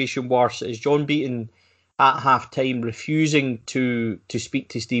situation worse is John Beaton at half-time refusing to speak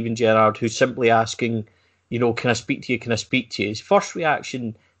to Steven Gerrard, who's simply asking, can I speak to you, can I speak to you? His first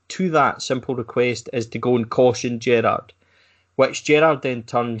reaction to that simple request is to go and caution Gerrard, which Gerrard then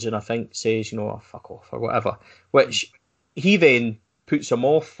turns and I think says, fuck off or whatever, which he then puts him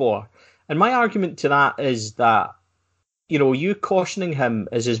off for. And my argument to that is that, you cautioning him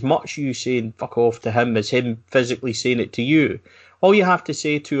is as much you saying fuck off to him as him physically saying it to you. All you have to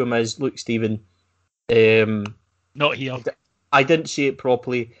say to him is, look, Stephen, not here. I didn't say it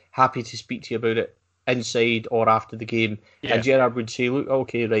properly. Happy to speak to you about it inside or after the game. Yeah. And Gerrard would say, look,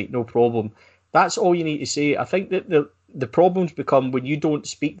 okay, right, no problem. That's all you need to say. I think that the problems become when you don't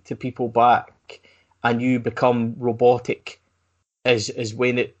speak to people back and you become robotic is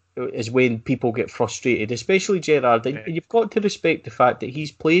when people get frustrated, especially Gerrard. And you've got to respect the fact that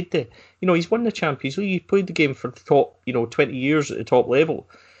he's played he's won the Champions League. He's played the game for the top, 20 years at the top level.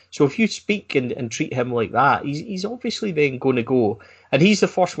 So if you speak and treat him like that, he's obviously then going to go. And he's the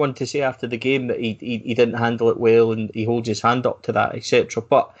first one to say after the game that he didn't handle it well and he holds his hand up to that, etc.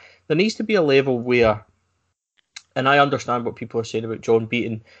 But there needs to be a level where, and I understand what people are saying about John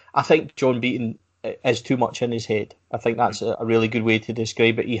Beaton. I think John Beaton is too much in his head. I think that's a really good way to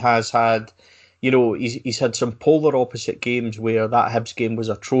describe it. He has had, he's had some polar opposite games where that Hibs game was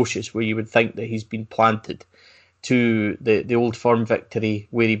atrocious, where you would think that he's been planted, to the Old Firm victory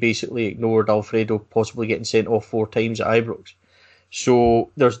where he basically ignored Alfredo possibly getting sent off 4 times at Ibrox.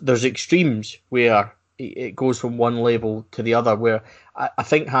 So there's extremes where it goes from one level to the other, where I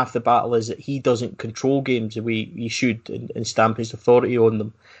think half the battle is that he doesn't control games the way he should and stamp his authority on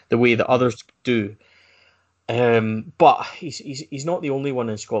them the way that others do. But he's not the only one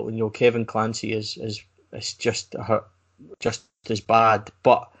in Scotland. Kevin Clancy is just as bad.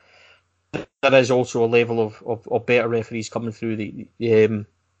 But there is also a level of better referees coming through.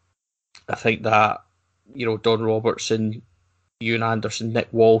 I think that Don Robertson, Ewan Anderson, Nick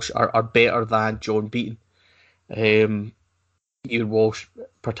Walsh are better than John Beaton. Ewan Walsh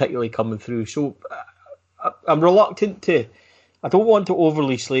particularly coming through. So I'm reluctant to I don't want to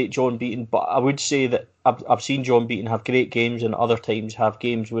overly slate John Beaton, but I would say that I've seen John Beaton have great games and other times have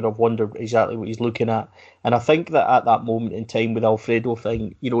games where I've wondered exactly what he's looking at. And I think that at that moment in time with Alfredo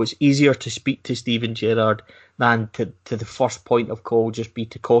thing, it's easier to speak to Steven Gerrard than to the first point of call just be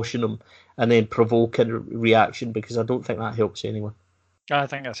to caution him and then provoke a reaction, because I don't think that helps anyone. I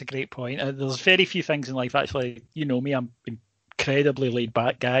think that's a great point. There's very few things in life, actually, me, I'm an incredibly laid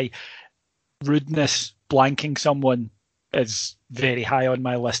back guy. Rudeness, blanking someone is very high on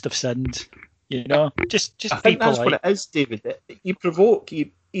my list of sins. Just I think that's what it is, David.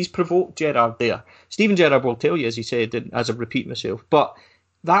 He's provoked Gerrard there. Stephen Gerrard will tell you, as he said, and as I repeat myself, but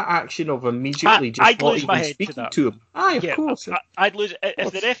that action of immediately just not even speaking to him. Of course. I'd lose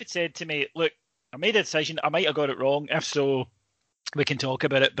if the ref had said to me, "Look, I made a decision. I might have got it wrong. If so, we can talk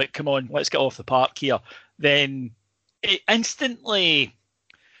about it. But come on, let's get off the park here." Then it instantly,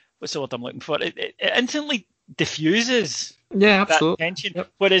 what's the word I'm looking for? It instantly diffuses that tension.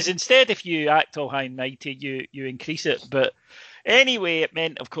 Yep. Whereas instead, if you act all high and mighty, you increase it. But anyway, it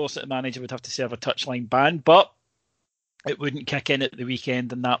meant, of course, that the manager would have to serve a touchline ban, but it wouldn't kick in at the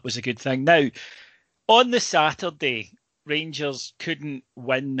weekend, and that was a good thing. Now, on the Saturday, Rangers couldn't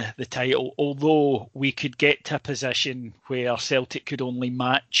win the title, although we could get to a position where Celtic could only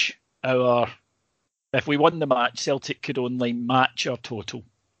match if we won the match, Celtic could only match our total.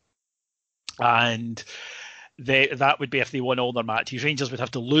 And that would be if they won all their matches. Rangers would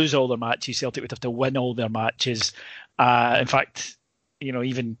have to lose all their matches. Celtic would have to win all their matches. In fact,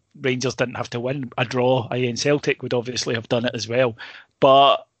 even Rangers didn't have to win. A draw against Celtic would obviously have done it as well.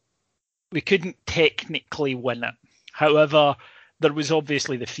 But we couldn't technically win it. However, there was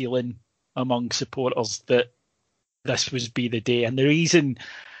obviously the feeling among supporters that this would be the day. And the reason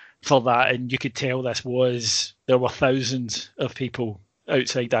for that, and you could tell this, was there were thousands of people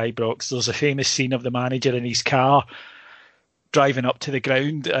outside Ibrox. There's a famous scene of the manager in his car driving up to the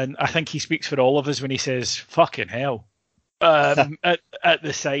ground, and I think he speaks for all of us when he says "fucking hell" at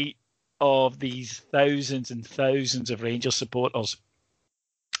the sight of these thousands and thousands of Rangers supporters.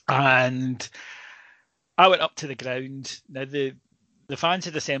 And I went up to the ground. Now the fans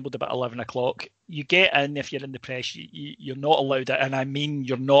had assembled about 11 o'clock. You get in if you're in the press. You're not allowed in, and I mean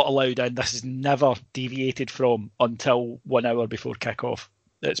you're not allowed in. This is never deviated from until 1 hour before kick-off.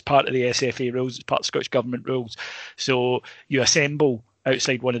 It's part of the SFA rules. It's part of Scottish Government rules. So you assemble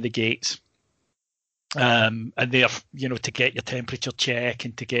outside one of the gates, and they're to get your temperature check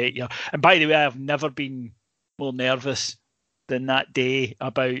and to get your. And by the way, I've never been more nervous than that day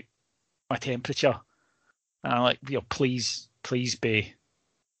about my temperature. And I'm like, please be.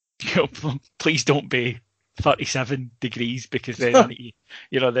 Please don't be 37 degrees, because then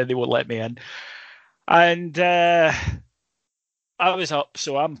then they won't let me in. And I was up,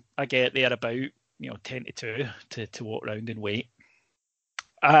 so I get there about 10 to 2 to walk around and wait.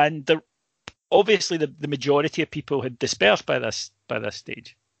 And obviously the majority of people had dispersed by this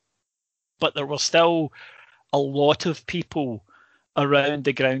stage, but there were still a lot of people around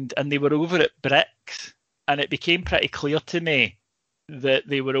the ground, and they were over at bricks, and it became pretty clear to me that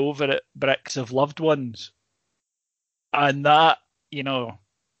they were over at bricks of loved ones. And that, I'm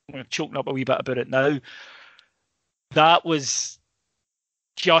choking up a wee bit about it now, that was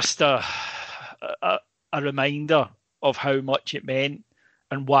just a reminder of how much it meant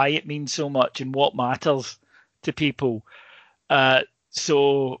and why it means so much and what matters to people.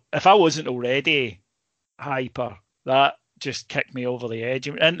 So if I wasn't already hyper, that just kicked me over the edge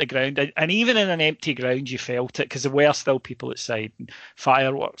into the ground. And even in an empty ground, you felt it, because there were still people outside and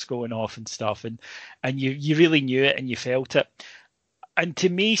fireworks going off and stuff. And you really knew it and you felt it. And to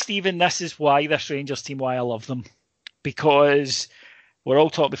me, Stephen, this is why this Rangers team, why I love them. Because we're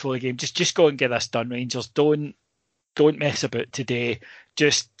all talking before the game, just go and get this done, Rangers. Don't mess about today.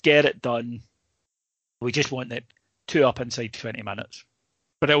 Just get it done. We just want it 2 up inside 20 minutes.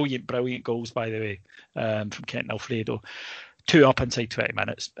 Brilliant goals, by the way, from Kent and Alfredo. 2 up inside 20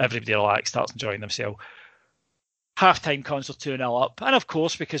 minutes. Everybody relaxed, starts enjoying themselves. Half-time concert 2-0 up. And of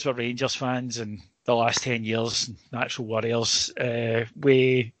course, because we're Rangers fans and the last 10 years, natural warriors,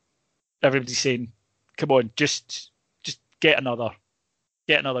 everybody's saying, come on, just get another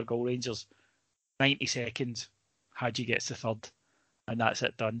goal, Rangers. 90 seconds, Hadji gets the third, and that's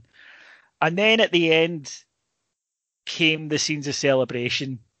it done. And then at the end came the scenes of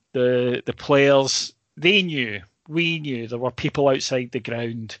celebration. The players, they knew, we knew, there were people outside the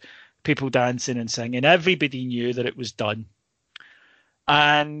ground, people dancing and singing. Everybody knew that it was done.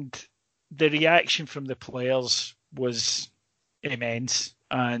 And the reaction from the players was immense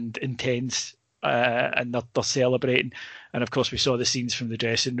and intense, and they're celebrating. And of course, we saw the scenes from the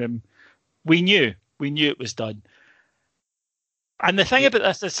dressing room. We knew it was done. And the thing about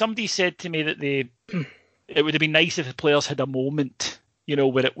this is somebody said to me that it would have been nice if the players had a moment,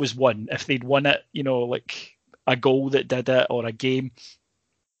 where it was won. If they'd won it, like a goal that did it or a game.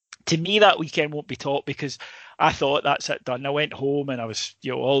 To me, that weekend won't be taught because I thought that's it done. I went home and I was,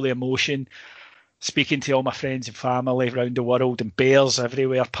 all the emotion, speaking to all my friends and family around the world and bears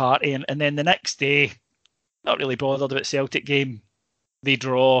everywhere partying. And then the next day, not really bothered about Celtic game. They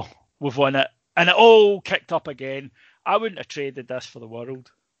draw, we've won it. And it all kicked up again. I wouldn't have traded this for the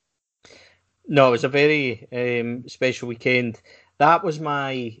world. No, it was a very special weekend. That was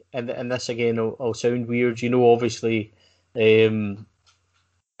my, and this again will sound weird, obviously, having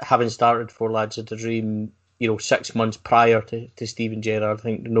started Four Lads of the Dream, 6 months prior to Steven Gerrard, I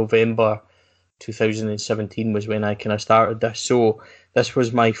think November 2017 was when I kind of started this. So this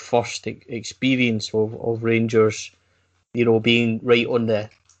was my first experience of Rangers, being right on the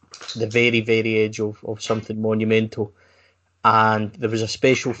very, very edge of something monumental. And there was a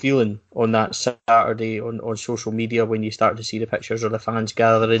special feeling on that Saturday on social media when you started to see the pictures of the fans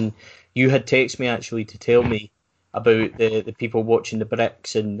gathering. You had texted me actually to tell me about the people watching the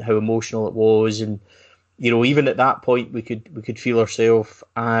bricks and how emotional it was, and even at that point we could feel ourselves.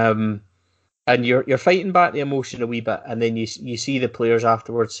 And you're fighting back the emotion a wee bit, and then you see the players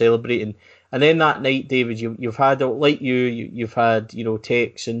afterwards celebrating. And then that night, David, you've had, like you've had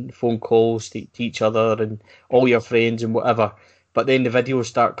texts and phone calls to each other and all your friends and whatever. But then the videos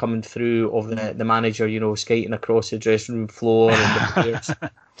start coming through of the manager, skating across the dressing room floor, and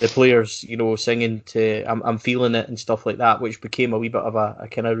the players, singing to "I'm feeling it" and stuff like that, which became a wee bit of a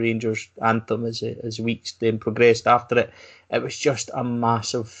kind of Rangers anthem as weeks then progressed after it. It was just a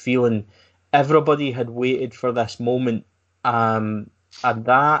massive feeling. Everybody had waited for this moment, and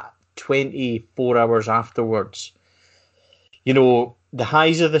that 24 hours afterwards, the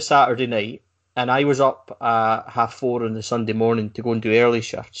highs of the Saturday night, and I was up at 4:30 on the Sunday morning to go and do early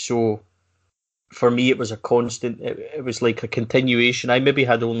shift. So for me, it was a constant. It was like a continuation. I maybe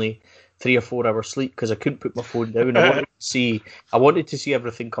had only 3 or 4 hours sleep because I couldn't put my phone down. I wanted to see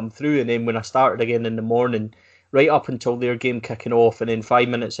everything come through, and then when I started again in the morning, right up until their game kicking off, and then 5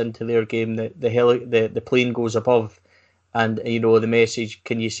 minutes into their game, the plane goes above, and the message,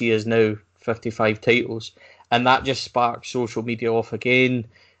 "Can you see us now? 55 titles," and that just sparked social media off again,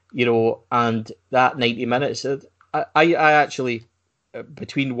 and that 90 minutes. I actually,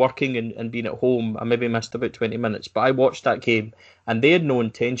 between working and being at home, I maybe missed about 20 minutes, but I watched that game, and they had no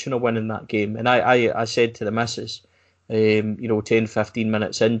intention of winning that game, and I said to the missus, 10, 15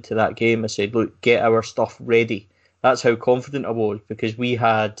 minutes into that game, I said, "Look, get our stuff ready." That's how confident I was, because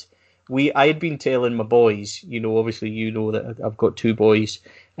I had been telling my boys, obviously that I've got 2 boys,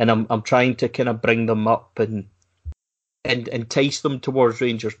 and I'm trying to kind of bring them up and entice them towards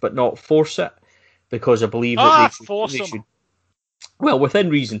Rangers, but not force it, because I believe that they should, well, within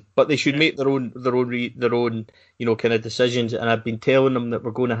reason, but they should make their own kind of decisions. And I've been telling them that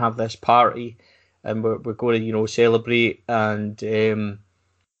we're going to have this party, and we're going to celebrate, and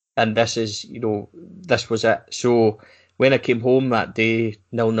this is this was it. So when I came home that day,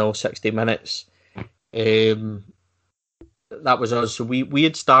 0-0, 60 minutes, that was us. So we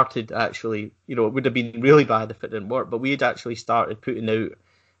had started, actually, it would have been really bad if it didn't work, but we had actually started putting out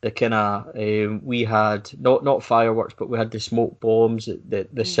the kind of, we had not fireworks, but we had the smoke bombs,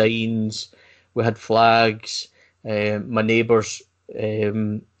 the signs, we had flags. My neighbours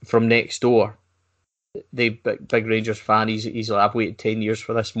from next door, they big Rangers fan. He's like, "I've waited 10 years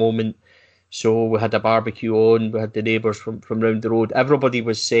for this moment." So we had a barbecue on. We had the neighbours from round the road. Everybody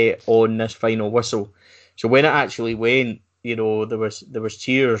was set on this final whistle. So when it actually went, there was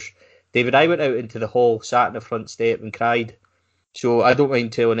cheers. David, I went out into the hall, sat in the front step, and cried. So I don't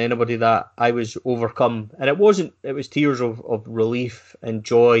mind telling anybody that I was overcome, and it was tears of relief and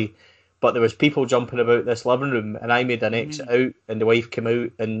joy. But there was people jumping about this living room, and I made an exit out, and the wife came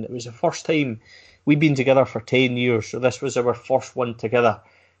out, and it was the first time. We'd been together for 10 years, so this was our first one together.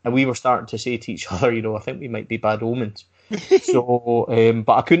 And we were starting to say to each other, I think we might be bad omens. So,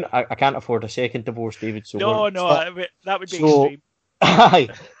 but I can't afford a second divorce, David. So that would be extreme. Aye.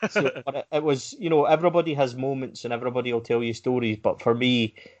 So, but it was, everybody has moments and everybody will tell you stories. But for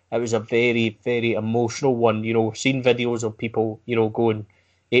me, it was a very, very emotional one. Seeing videos of people, going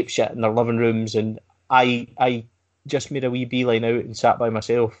apeshit in their living rooms, and I just made a wee beeline out and sat by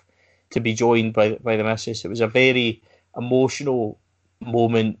myself to be joined by the missus. It was a very emotional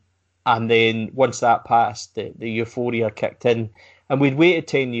moment, and then once that passed, the euphoria kicked in, and we'd waited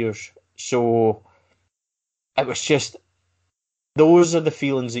 10 years, so it was just, those are the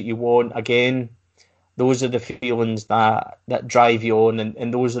feelings that you want again. Those are the feelings that drive you on,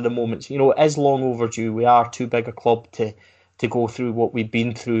 and those are the moments. It is long overdue. We are too big a club to to go through what we've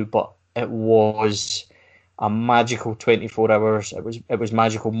been through, but it was a magical 24 hours. It was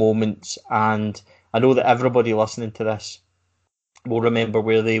magical moments, and I know that everybody listening to this will remember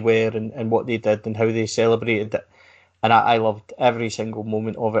where they were and what they did and how they celebrated it. And I loved every single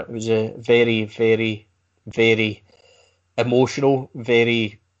moment of it. It was a very, very, very emotional,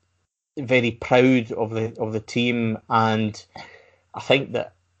 very, very proud of the team, and I think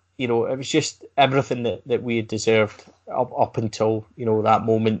that, you know, it was just everything that we had deserved up until, you know, that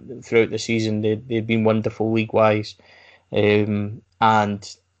moment throughout the season. They'd been wonderful league-wise. And,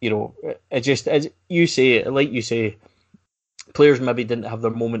 you know, it just, as you say, like you say, players maybe didn't have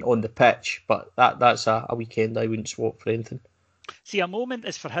their moment on the pitch, but that's a weekend I wouldn't swap for anything. See, a moment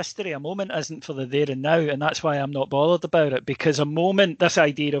is for history. A moment isn't for the there and now, and that's why I'm not bothered about it. Because a moment, this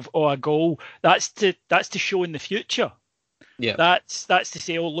idea of a goal, that's to show in the future. Yeah, that's to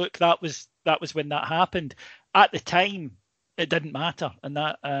say, oh look, that was when that happened. At the time, it didn't matter, and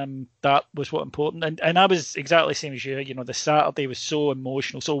that was what important. And I was exactly the same as you. You know, the Saturday was so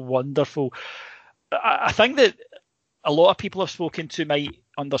emotional, so wonderful. I think that a lot of people I've spoken to might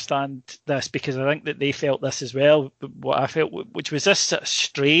understand this, because I think that they felt this as well. What I felt, which was this sort of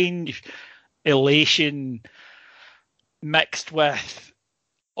strange elation mixed with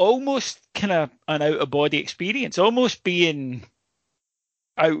almost kind of an out of body experience, almost being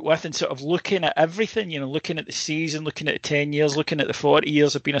out with and sort of looking at everything, you know, looking at the season, looking at the 10 years, looking at the 40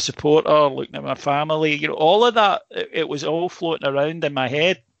 years of being a supporter, looking at my family, you know, all of that, it was all floating around in my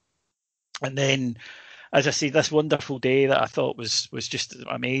head. And then, as I say, this wonderful day that I thought was just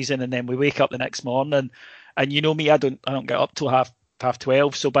amazing. And then we wake up the next morning, and you know me, I don't get up till half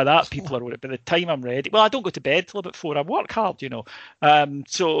 12. So by that, people are, by the time I'm ready, well, I don't go to bed till about 4. I work hard, you know.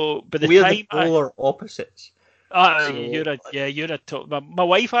 So by the we're time the polar opposites. You're a my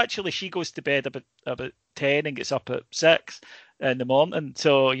wife, actually, she goes to bed about 10 and gets up at 6 in the morning.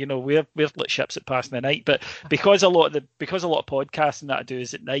 So, you know, we're lit ships at past the night. But because a lot of podcasting that I do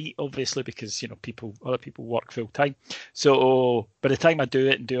is at night, obviously, because, you know, other people work full time. So by the time I do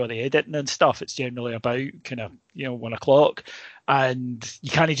it and do all the editing and stuff, it's generally about kind of, you know, 1 o'clock. And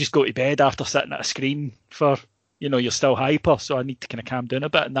you can't just go to bed after sitting at a screen for, you know, you're still hyper. So I need to kind of calm down a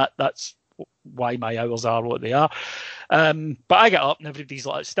bit, and that's why my hours are what they are. But I get up and everybody's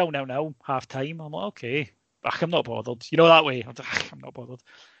like, still 0-0, half time. I'm like, okay, I'm not bothered. You know, that way. I'm not bothered.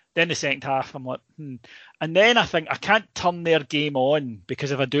 Then the second half, I'm like, And then I think I can't turn their game on,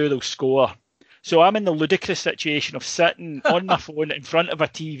 because if I do, they'll score. So I'm in the ludicrous situation of sitting on my phone in front of a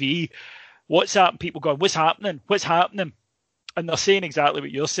TV, WhatsApp, people going, what's happening? What's happening? And they're saying exactly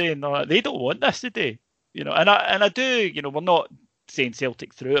what you're saying. They're like, they don't want this today. You know, and I do, you know, we're not saying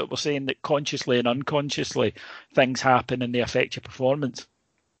Celtic through it. We're saying that consciously and unconsciously things happen and they affect your performance.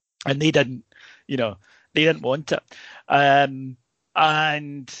 And they didn't, you know, they didn't want it. And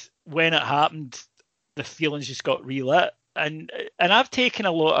when it happened, the feelings just got relit. And I've taken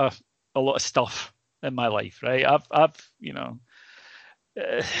a lot of stuff in my life, right? I've you know,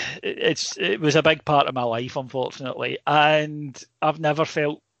 it was a big part of my life, unfortunately, and I've never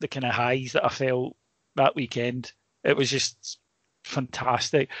felt the kind of highs that I felt that weekend. It was just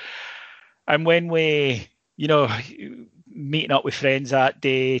fantastic. And when we, you know, meeting up with friends that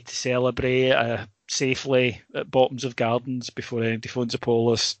day to celebrate safely at Bottoms of Gardens before anybody phones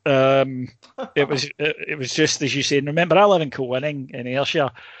Apollos, it was just as you say. And remember, I live in Kilwinning in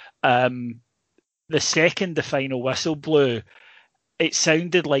Ayrshire. The second the final whistle blew, it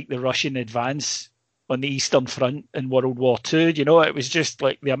sounded like the Russian advance on the Eastern Front in World War II. You know, it was just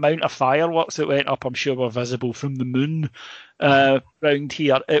like the amount of fireworks that went up, I'm sure were visible from the moon round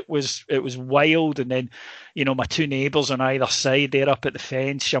here. It was wild. And then, you know, my two neighbours on either side, they're up at the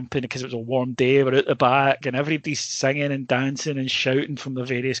fence jumping because it was a warm day. We're at the back and everybody's singing and dancing and shouting from the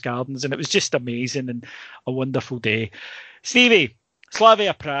various gardens. And it was just amazing and a wonderful day. Stevie,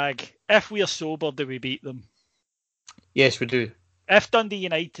 Slavia Prague, if we are sober, do we beat them? Yes, we do. If Dundee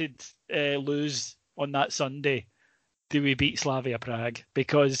United lose on that Sunday, do we beat Slavia Prague?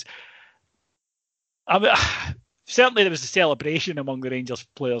 Because I mean, certainly there was a celebration among the Rangers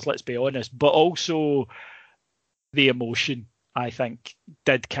players, let's be honest, but also the emotion, I think,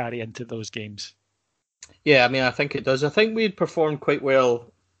 did carry into those games. Yeah, I mean, I think it does. I think we'd performed quite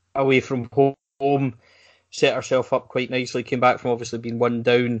well away from home, set ourselves up quite nicely, came back from obviously being 1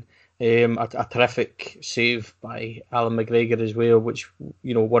 down. A terrific save by Alan McGregor as well, which,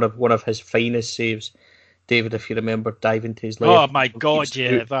 you know, one of his finest saves. David, if you remember, diving to his left. Oh my God,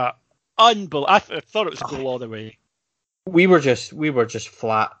 yeah, that unbelievable! I thought it was a goal all the way. We were just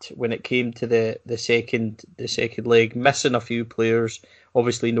flat when it came to the second leg, missing a few players.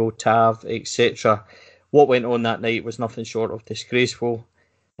 Obviously, no Tav, etc. what went on that night was nothing short of disgraceful.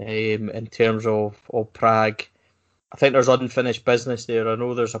 In terms of Prague, I think there's unfinished business there. I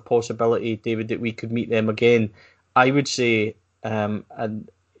know there's a possibility, David, that we could meet them again. I would say, and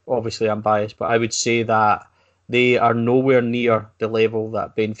obviously I'm biased, but I would say that they are nowhere near the level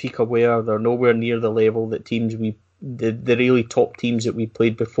that Benfica were. They're nowhere near the level that the really top teams that we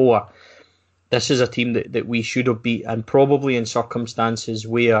played before. This is a team that we should have beat, and probably in circumstances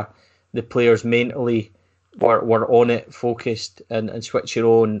where the players mentally were on it, focused and switching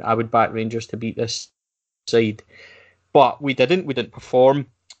on, I would back Rangers to beat this side. But we didn't perform.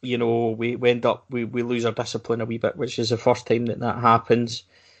 We end up, we lose our discipline a wee bit, which is the first time that happens.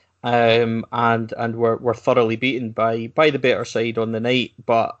 And we're thoroughly beaten by the better side on the night.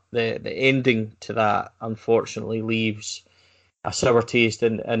 But the ending to that, unfortunately, leaves a sour taste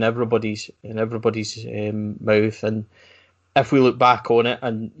in everybody's mouth. And if we look back on it,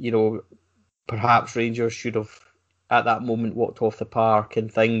 and perhaps Rangers should have at that moment walked off the park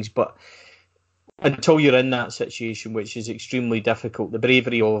and things, but until you're in that situation, which is extremely difficult, the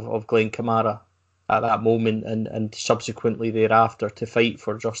bravery of Glenn Kamara at that moment and subsequently thereafter to fight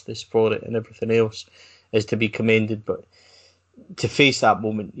for justice for it and everything else is to be commended. But to face that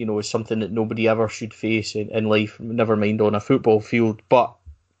moment, is something that nobody ever should face in life, never mind on a football field. But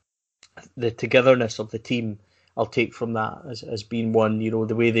the togetherness of the team, I'll take from that as being one,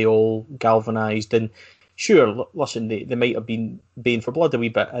 the way they all galvanised. And sure, listen, they might have been baying for blood a wee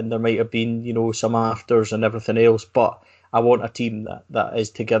bit, and there might have been, some afters and everything else, but I want a team that is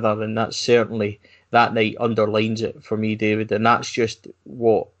together, and that's certainly, that night underlines it for me, David, and that's just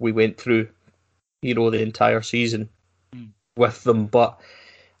what we went through, the entire season with them. But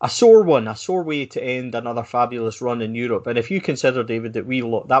a sore way to end another fabulous run in Europe. And if you consider, David, that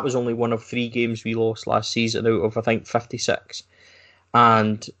that was only one of 3 games we lost last season out of, I think, 56.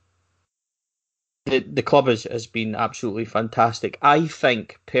 And the club has been absolutely fantastic. I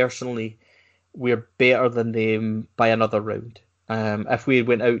think, personally, we're better than them by another round. If we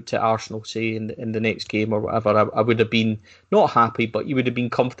went out to Arsenal, say, in the next game or whatever, I would have been not happy, but you would have been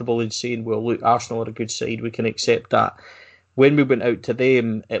comfortable in saying, well, look, Arsenal are a good side, we can accept that. When we went out to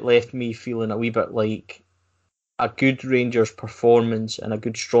them, it left me feeling a wee bit like a good Rangers performance and a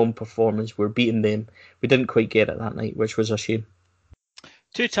good strong performance. We're beating them. We didn't quite get it that night, which was a shame.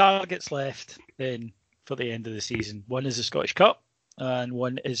 2 targets left then for the end of the season. One is the Scottish Cup and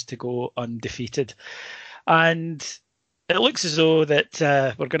one is to go undefeated. And it looks as though that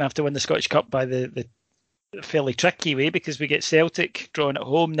we're going to have to win the Scottish Cup by the fairly tricky way, because we get Celtic drawn at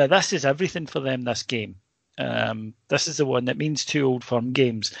home. Now, this is everything for them, this game. This is the one that means 2 Old Firm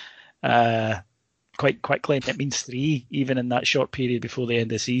games quite quickly, and it means 3 even in that short period before the end of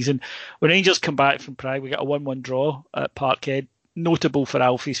the season. When Rangers come back from Prague, we got a 1-1 draw at Parkhead, notable for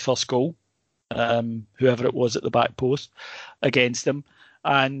Alfie's first goal, whoever it was at the back post against them.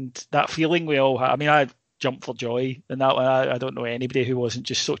 And that feeling we all had, I jumped for joy in that one. I don't know anybody who wasn't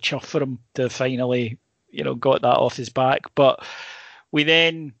just so chuffed for him to finally, got that off his back. But we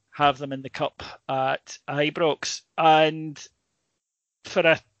then have them in the cup at Ibrox, and for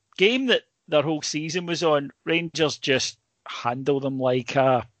a game that their whole season was on, Rangers just handle them like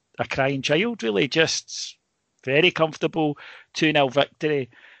a crying child, really. Just very comfortable 2-0 victory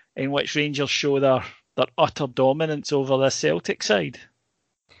in which Rangers show their utter dominance over the Celtic side.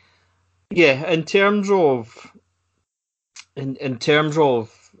 Yeah, in terms of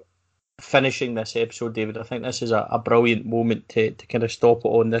finishing this episode, David, I think this is a brilliant moment to kind of stop it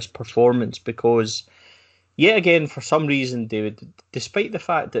on this performance, because yet again, for some reason, David, despite the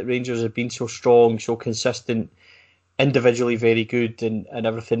fact that Rangers have been so strong, so consistent, individually very good and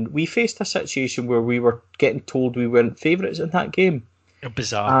everything, we faced a situation where we were getting told we weren't favourites in that game.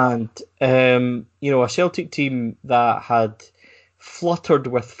 Bizarre. And, a Celtic team that had fluttered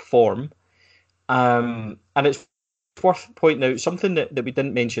with form. And it's worth pointing out something that we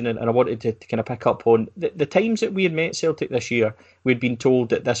didn't mention, and I wanted to kind of pick up on. The times that we had met Celtic this year, we'd been told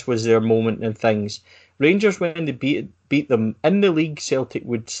that this was their moment and things. Rangers, when they beat them in the league, Celtic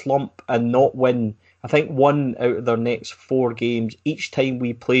would slump and not win, I think, 1 out of their next 4 games each time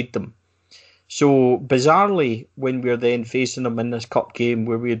we played them. So bizarrely, when we're then facing them in this cup game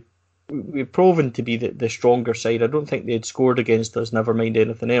where we'd proven to be the stronger side, I don't think they'd scored against us, never mind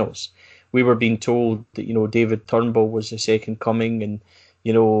anything else. We were being told that, David Turnbull was the second coming, and,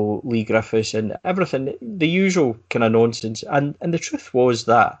 Lee Griffiths and everything, the usual kind of nonsense. And the truth was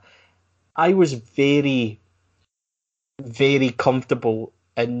that I was very, very comfortable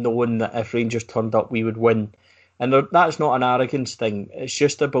in knowing that if Rangers turned up, we would win. And that's not an arrogance thing. It's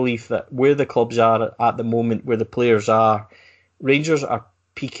just a belief that where the clubs are at the moment, where the players are, Rangers are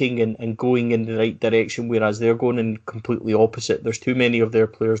peaking and going in the right direction, whereas they're going in completely opposite. There's too many of their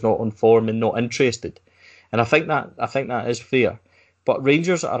players not on form and not interested, and I think that is fair. But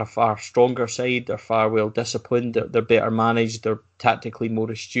Rangers are a far stronger side. They're far well disciplined. They're better managed. They're tactically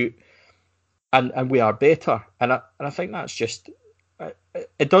more astute, and we are better. And I think that's just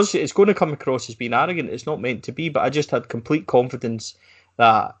it's going to come across as being arrogant. It's not meant to be. But I just had complete confidence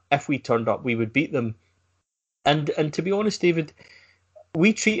that if we turned up, we would beat them. And to be honest, David,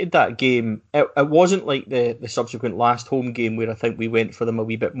 we treated that game. It wasn't like the subsequent last home game where I think we went for them a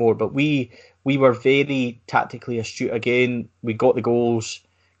wee bit more. But we were very tactically astute again. We got the goals,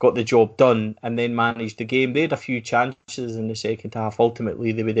 got the job done, and then managed the game. They had a few chances in the second half.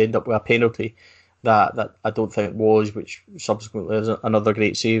 Ultimately, they would end up with a penalty that I don't think was, which subsequently is another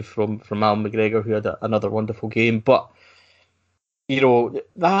great save from Alan McGregor, who had another wonderful game. But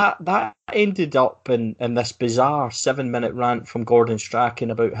that ended up in this bizarre 7-minute rant from Gordon Strachan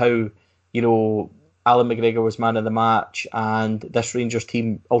about how Alan McGregor was man of the match, and this Rangers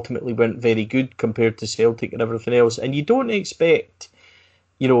team ultimately weren't very good compared to Celtic and everything else. And you don't expect,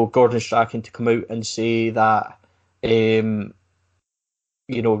 Gordon Strachan to come out and say that, Rangers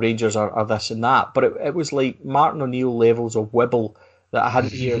are this and that. But it was like Martin O'Neill levels of wibble that I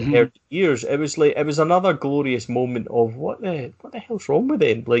hadn't heard in years. It was another glorious moment of what the hell's wrong with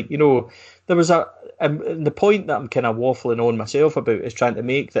them? There was and the point that I'm kind of waffling on myself about is trying to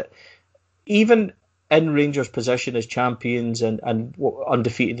make that even in Rangers' position as champions and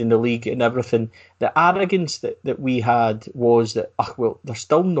undefeated in the league and everything, the arrogance that we had was that, they're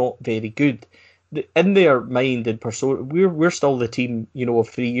still not very good. In their mind and persona, we're still the team, of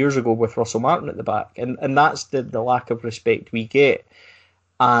 3 years ago with Russell Martin at the back, and that's the lack of respect we get.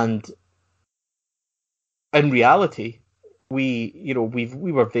 And in reality, we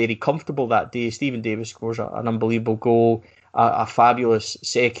were very comfortable that day. Stephen Davis scores an unbelievable goal, a fabulous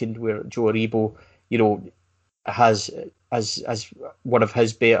second where Joe Aribo, has as one of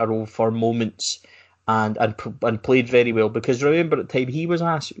his better Old Firm moments. And played very well, because remember at the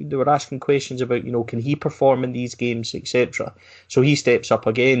time they were asking questions about can he perform in these games, etc. So he steps up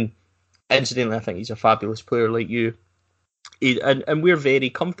again. Incidentally, I think he's a fabulous player like you, and we're very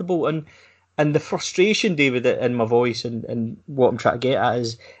comfortable. And the frustration, David, in my voice and what I'm trying to get at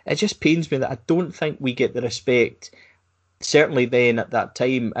is it just pains me that I don't think we get the respect, certainly then at that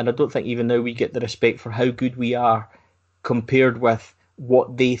time, and I don't think even now we get the respect for how good we are compared with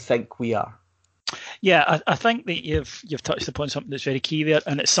what they think we are. Yeah, I think that you've touched upon something that's very key there,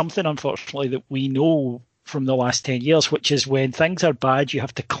 and it's something, unfortunately, that we know from the last 10 years, which is when things are bad, you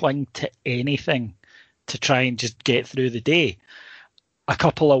have to cling to anything to try and just get through the day. A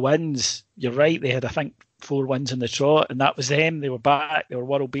couple of wins, you're right, they had, I think, 4 wins in the trot, and that was them. They were back, they were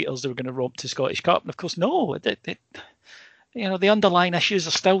world beaters, they were going to romp to Scottish Cup, and of course, no, the underlying issues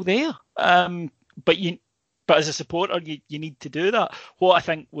are still there. But as a supporter, you need to do that. What I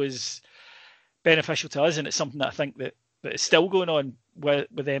think was beneficial to us, and it's something that I think that is still going on with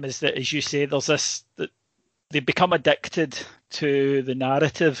them, is that, as you say, there's this, that they become addicted to the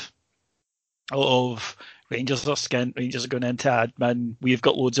narrative of Rangers are skint, Rangers are going into admin, we've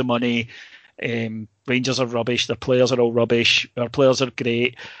got loads of money, Rangers are rubbish, their players are all rubbish, our players are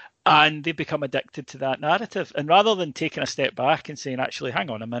great, and they become addicted to that narrative. And rather than taking a step back and saying, actually,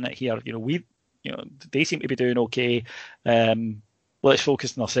 hang on a minute here, they seem to be doing okay. Let's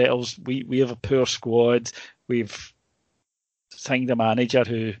focus on ourselves. We have a poor squad. We've signed a manager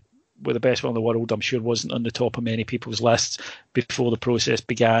who, with the best one in the world, I'm sure wasn't on the top of many people's lists before the process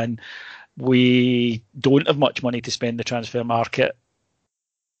began. We don't have much money to spend in the transfer market,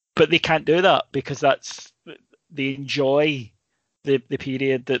 but they can't do that because they enjoy the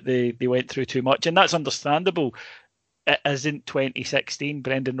period that they went through too much, and that's understandable. As in 2016,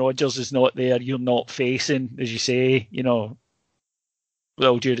 Brendan Rodgers is not there. You're not facing, as you say, with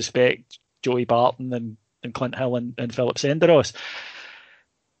all due respect, Joey Barton and Clint Hill and Philip Senderos.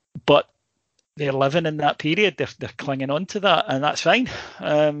 But they're living in that period. They're clinging on to that, and that's fine,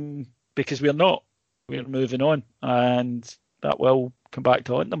 because we're not. We're moving on, and that will come back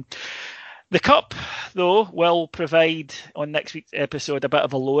to haunt them. The Cup, though, will provide, on next week's episode, a bit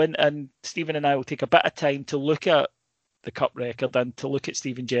of a loan, and Stephen and I will take a bit of time to look at the Cup record and to look at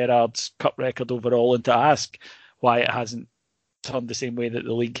Stephen Gerrard's Cup record overall and to ask why it hasn't turned the same way that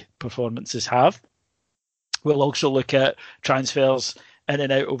the league performances have. We'll also look at transfers in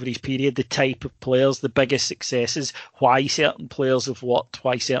and out over his period, the type of players, the biggest successes, why certain players have worked,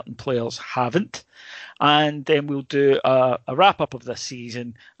 why certain players haven't. And then we'll do a wrap-up of this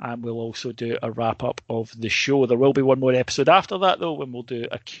season, and we'll also do a wrap-up of the show. There will be one more episode after that, though, when we'll do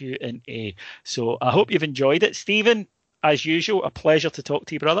a Q&A. So I hope you've enjoyed it. Stephen, as usual, a pleasure to talk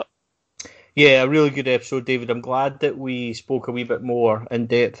to you, brother. Yeah, a really good episode, David. I'm glad that we spoke a wee bit more in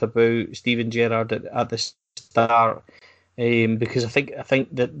depth about Steven Gerrard at the start, because I think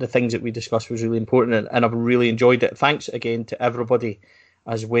that the things that we discussed was really important, and I've really enjoyed it. Thanks again to everybody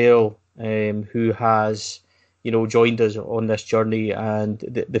as well who has joined us on this journey, and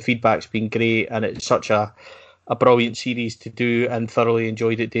the feedback's been great, and it's such a brilliant series to do, and thoroughly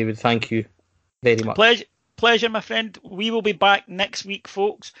enjoyed it, David. Thank you very much. Pleasure, my friend. We will be back next week,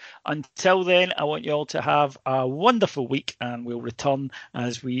 folks. Until then, I want you all to have a wonderful week, and we'll return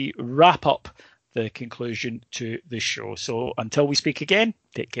as we wrap up the conclusion to the show. So until we speak again,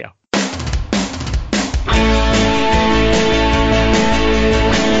 take care.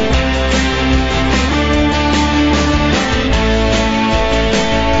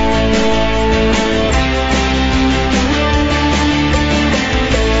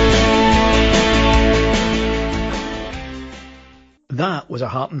 That was a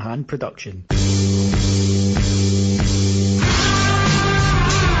Heart and Hand production.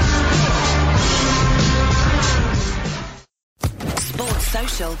 Sports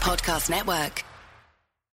Social Podcast Network.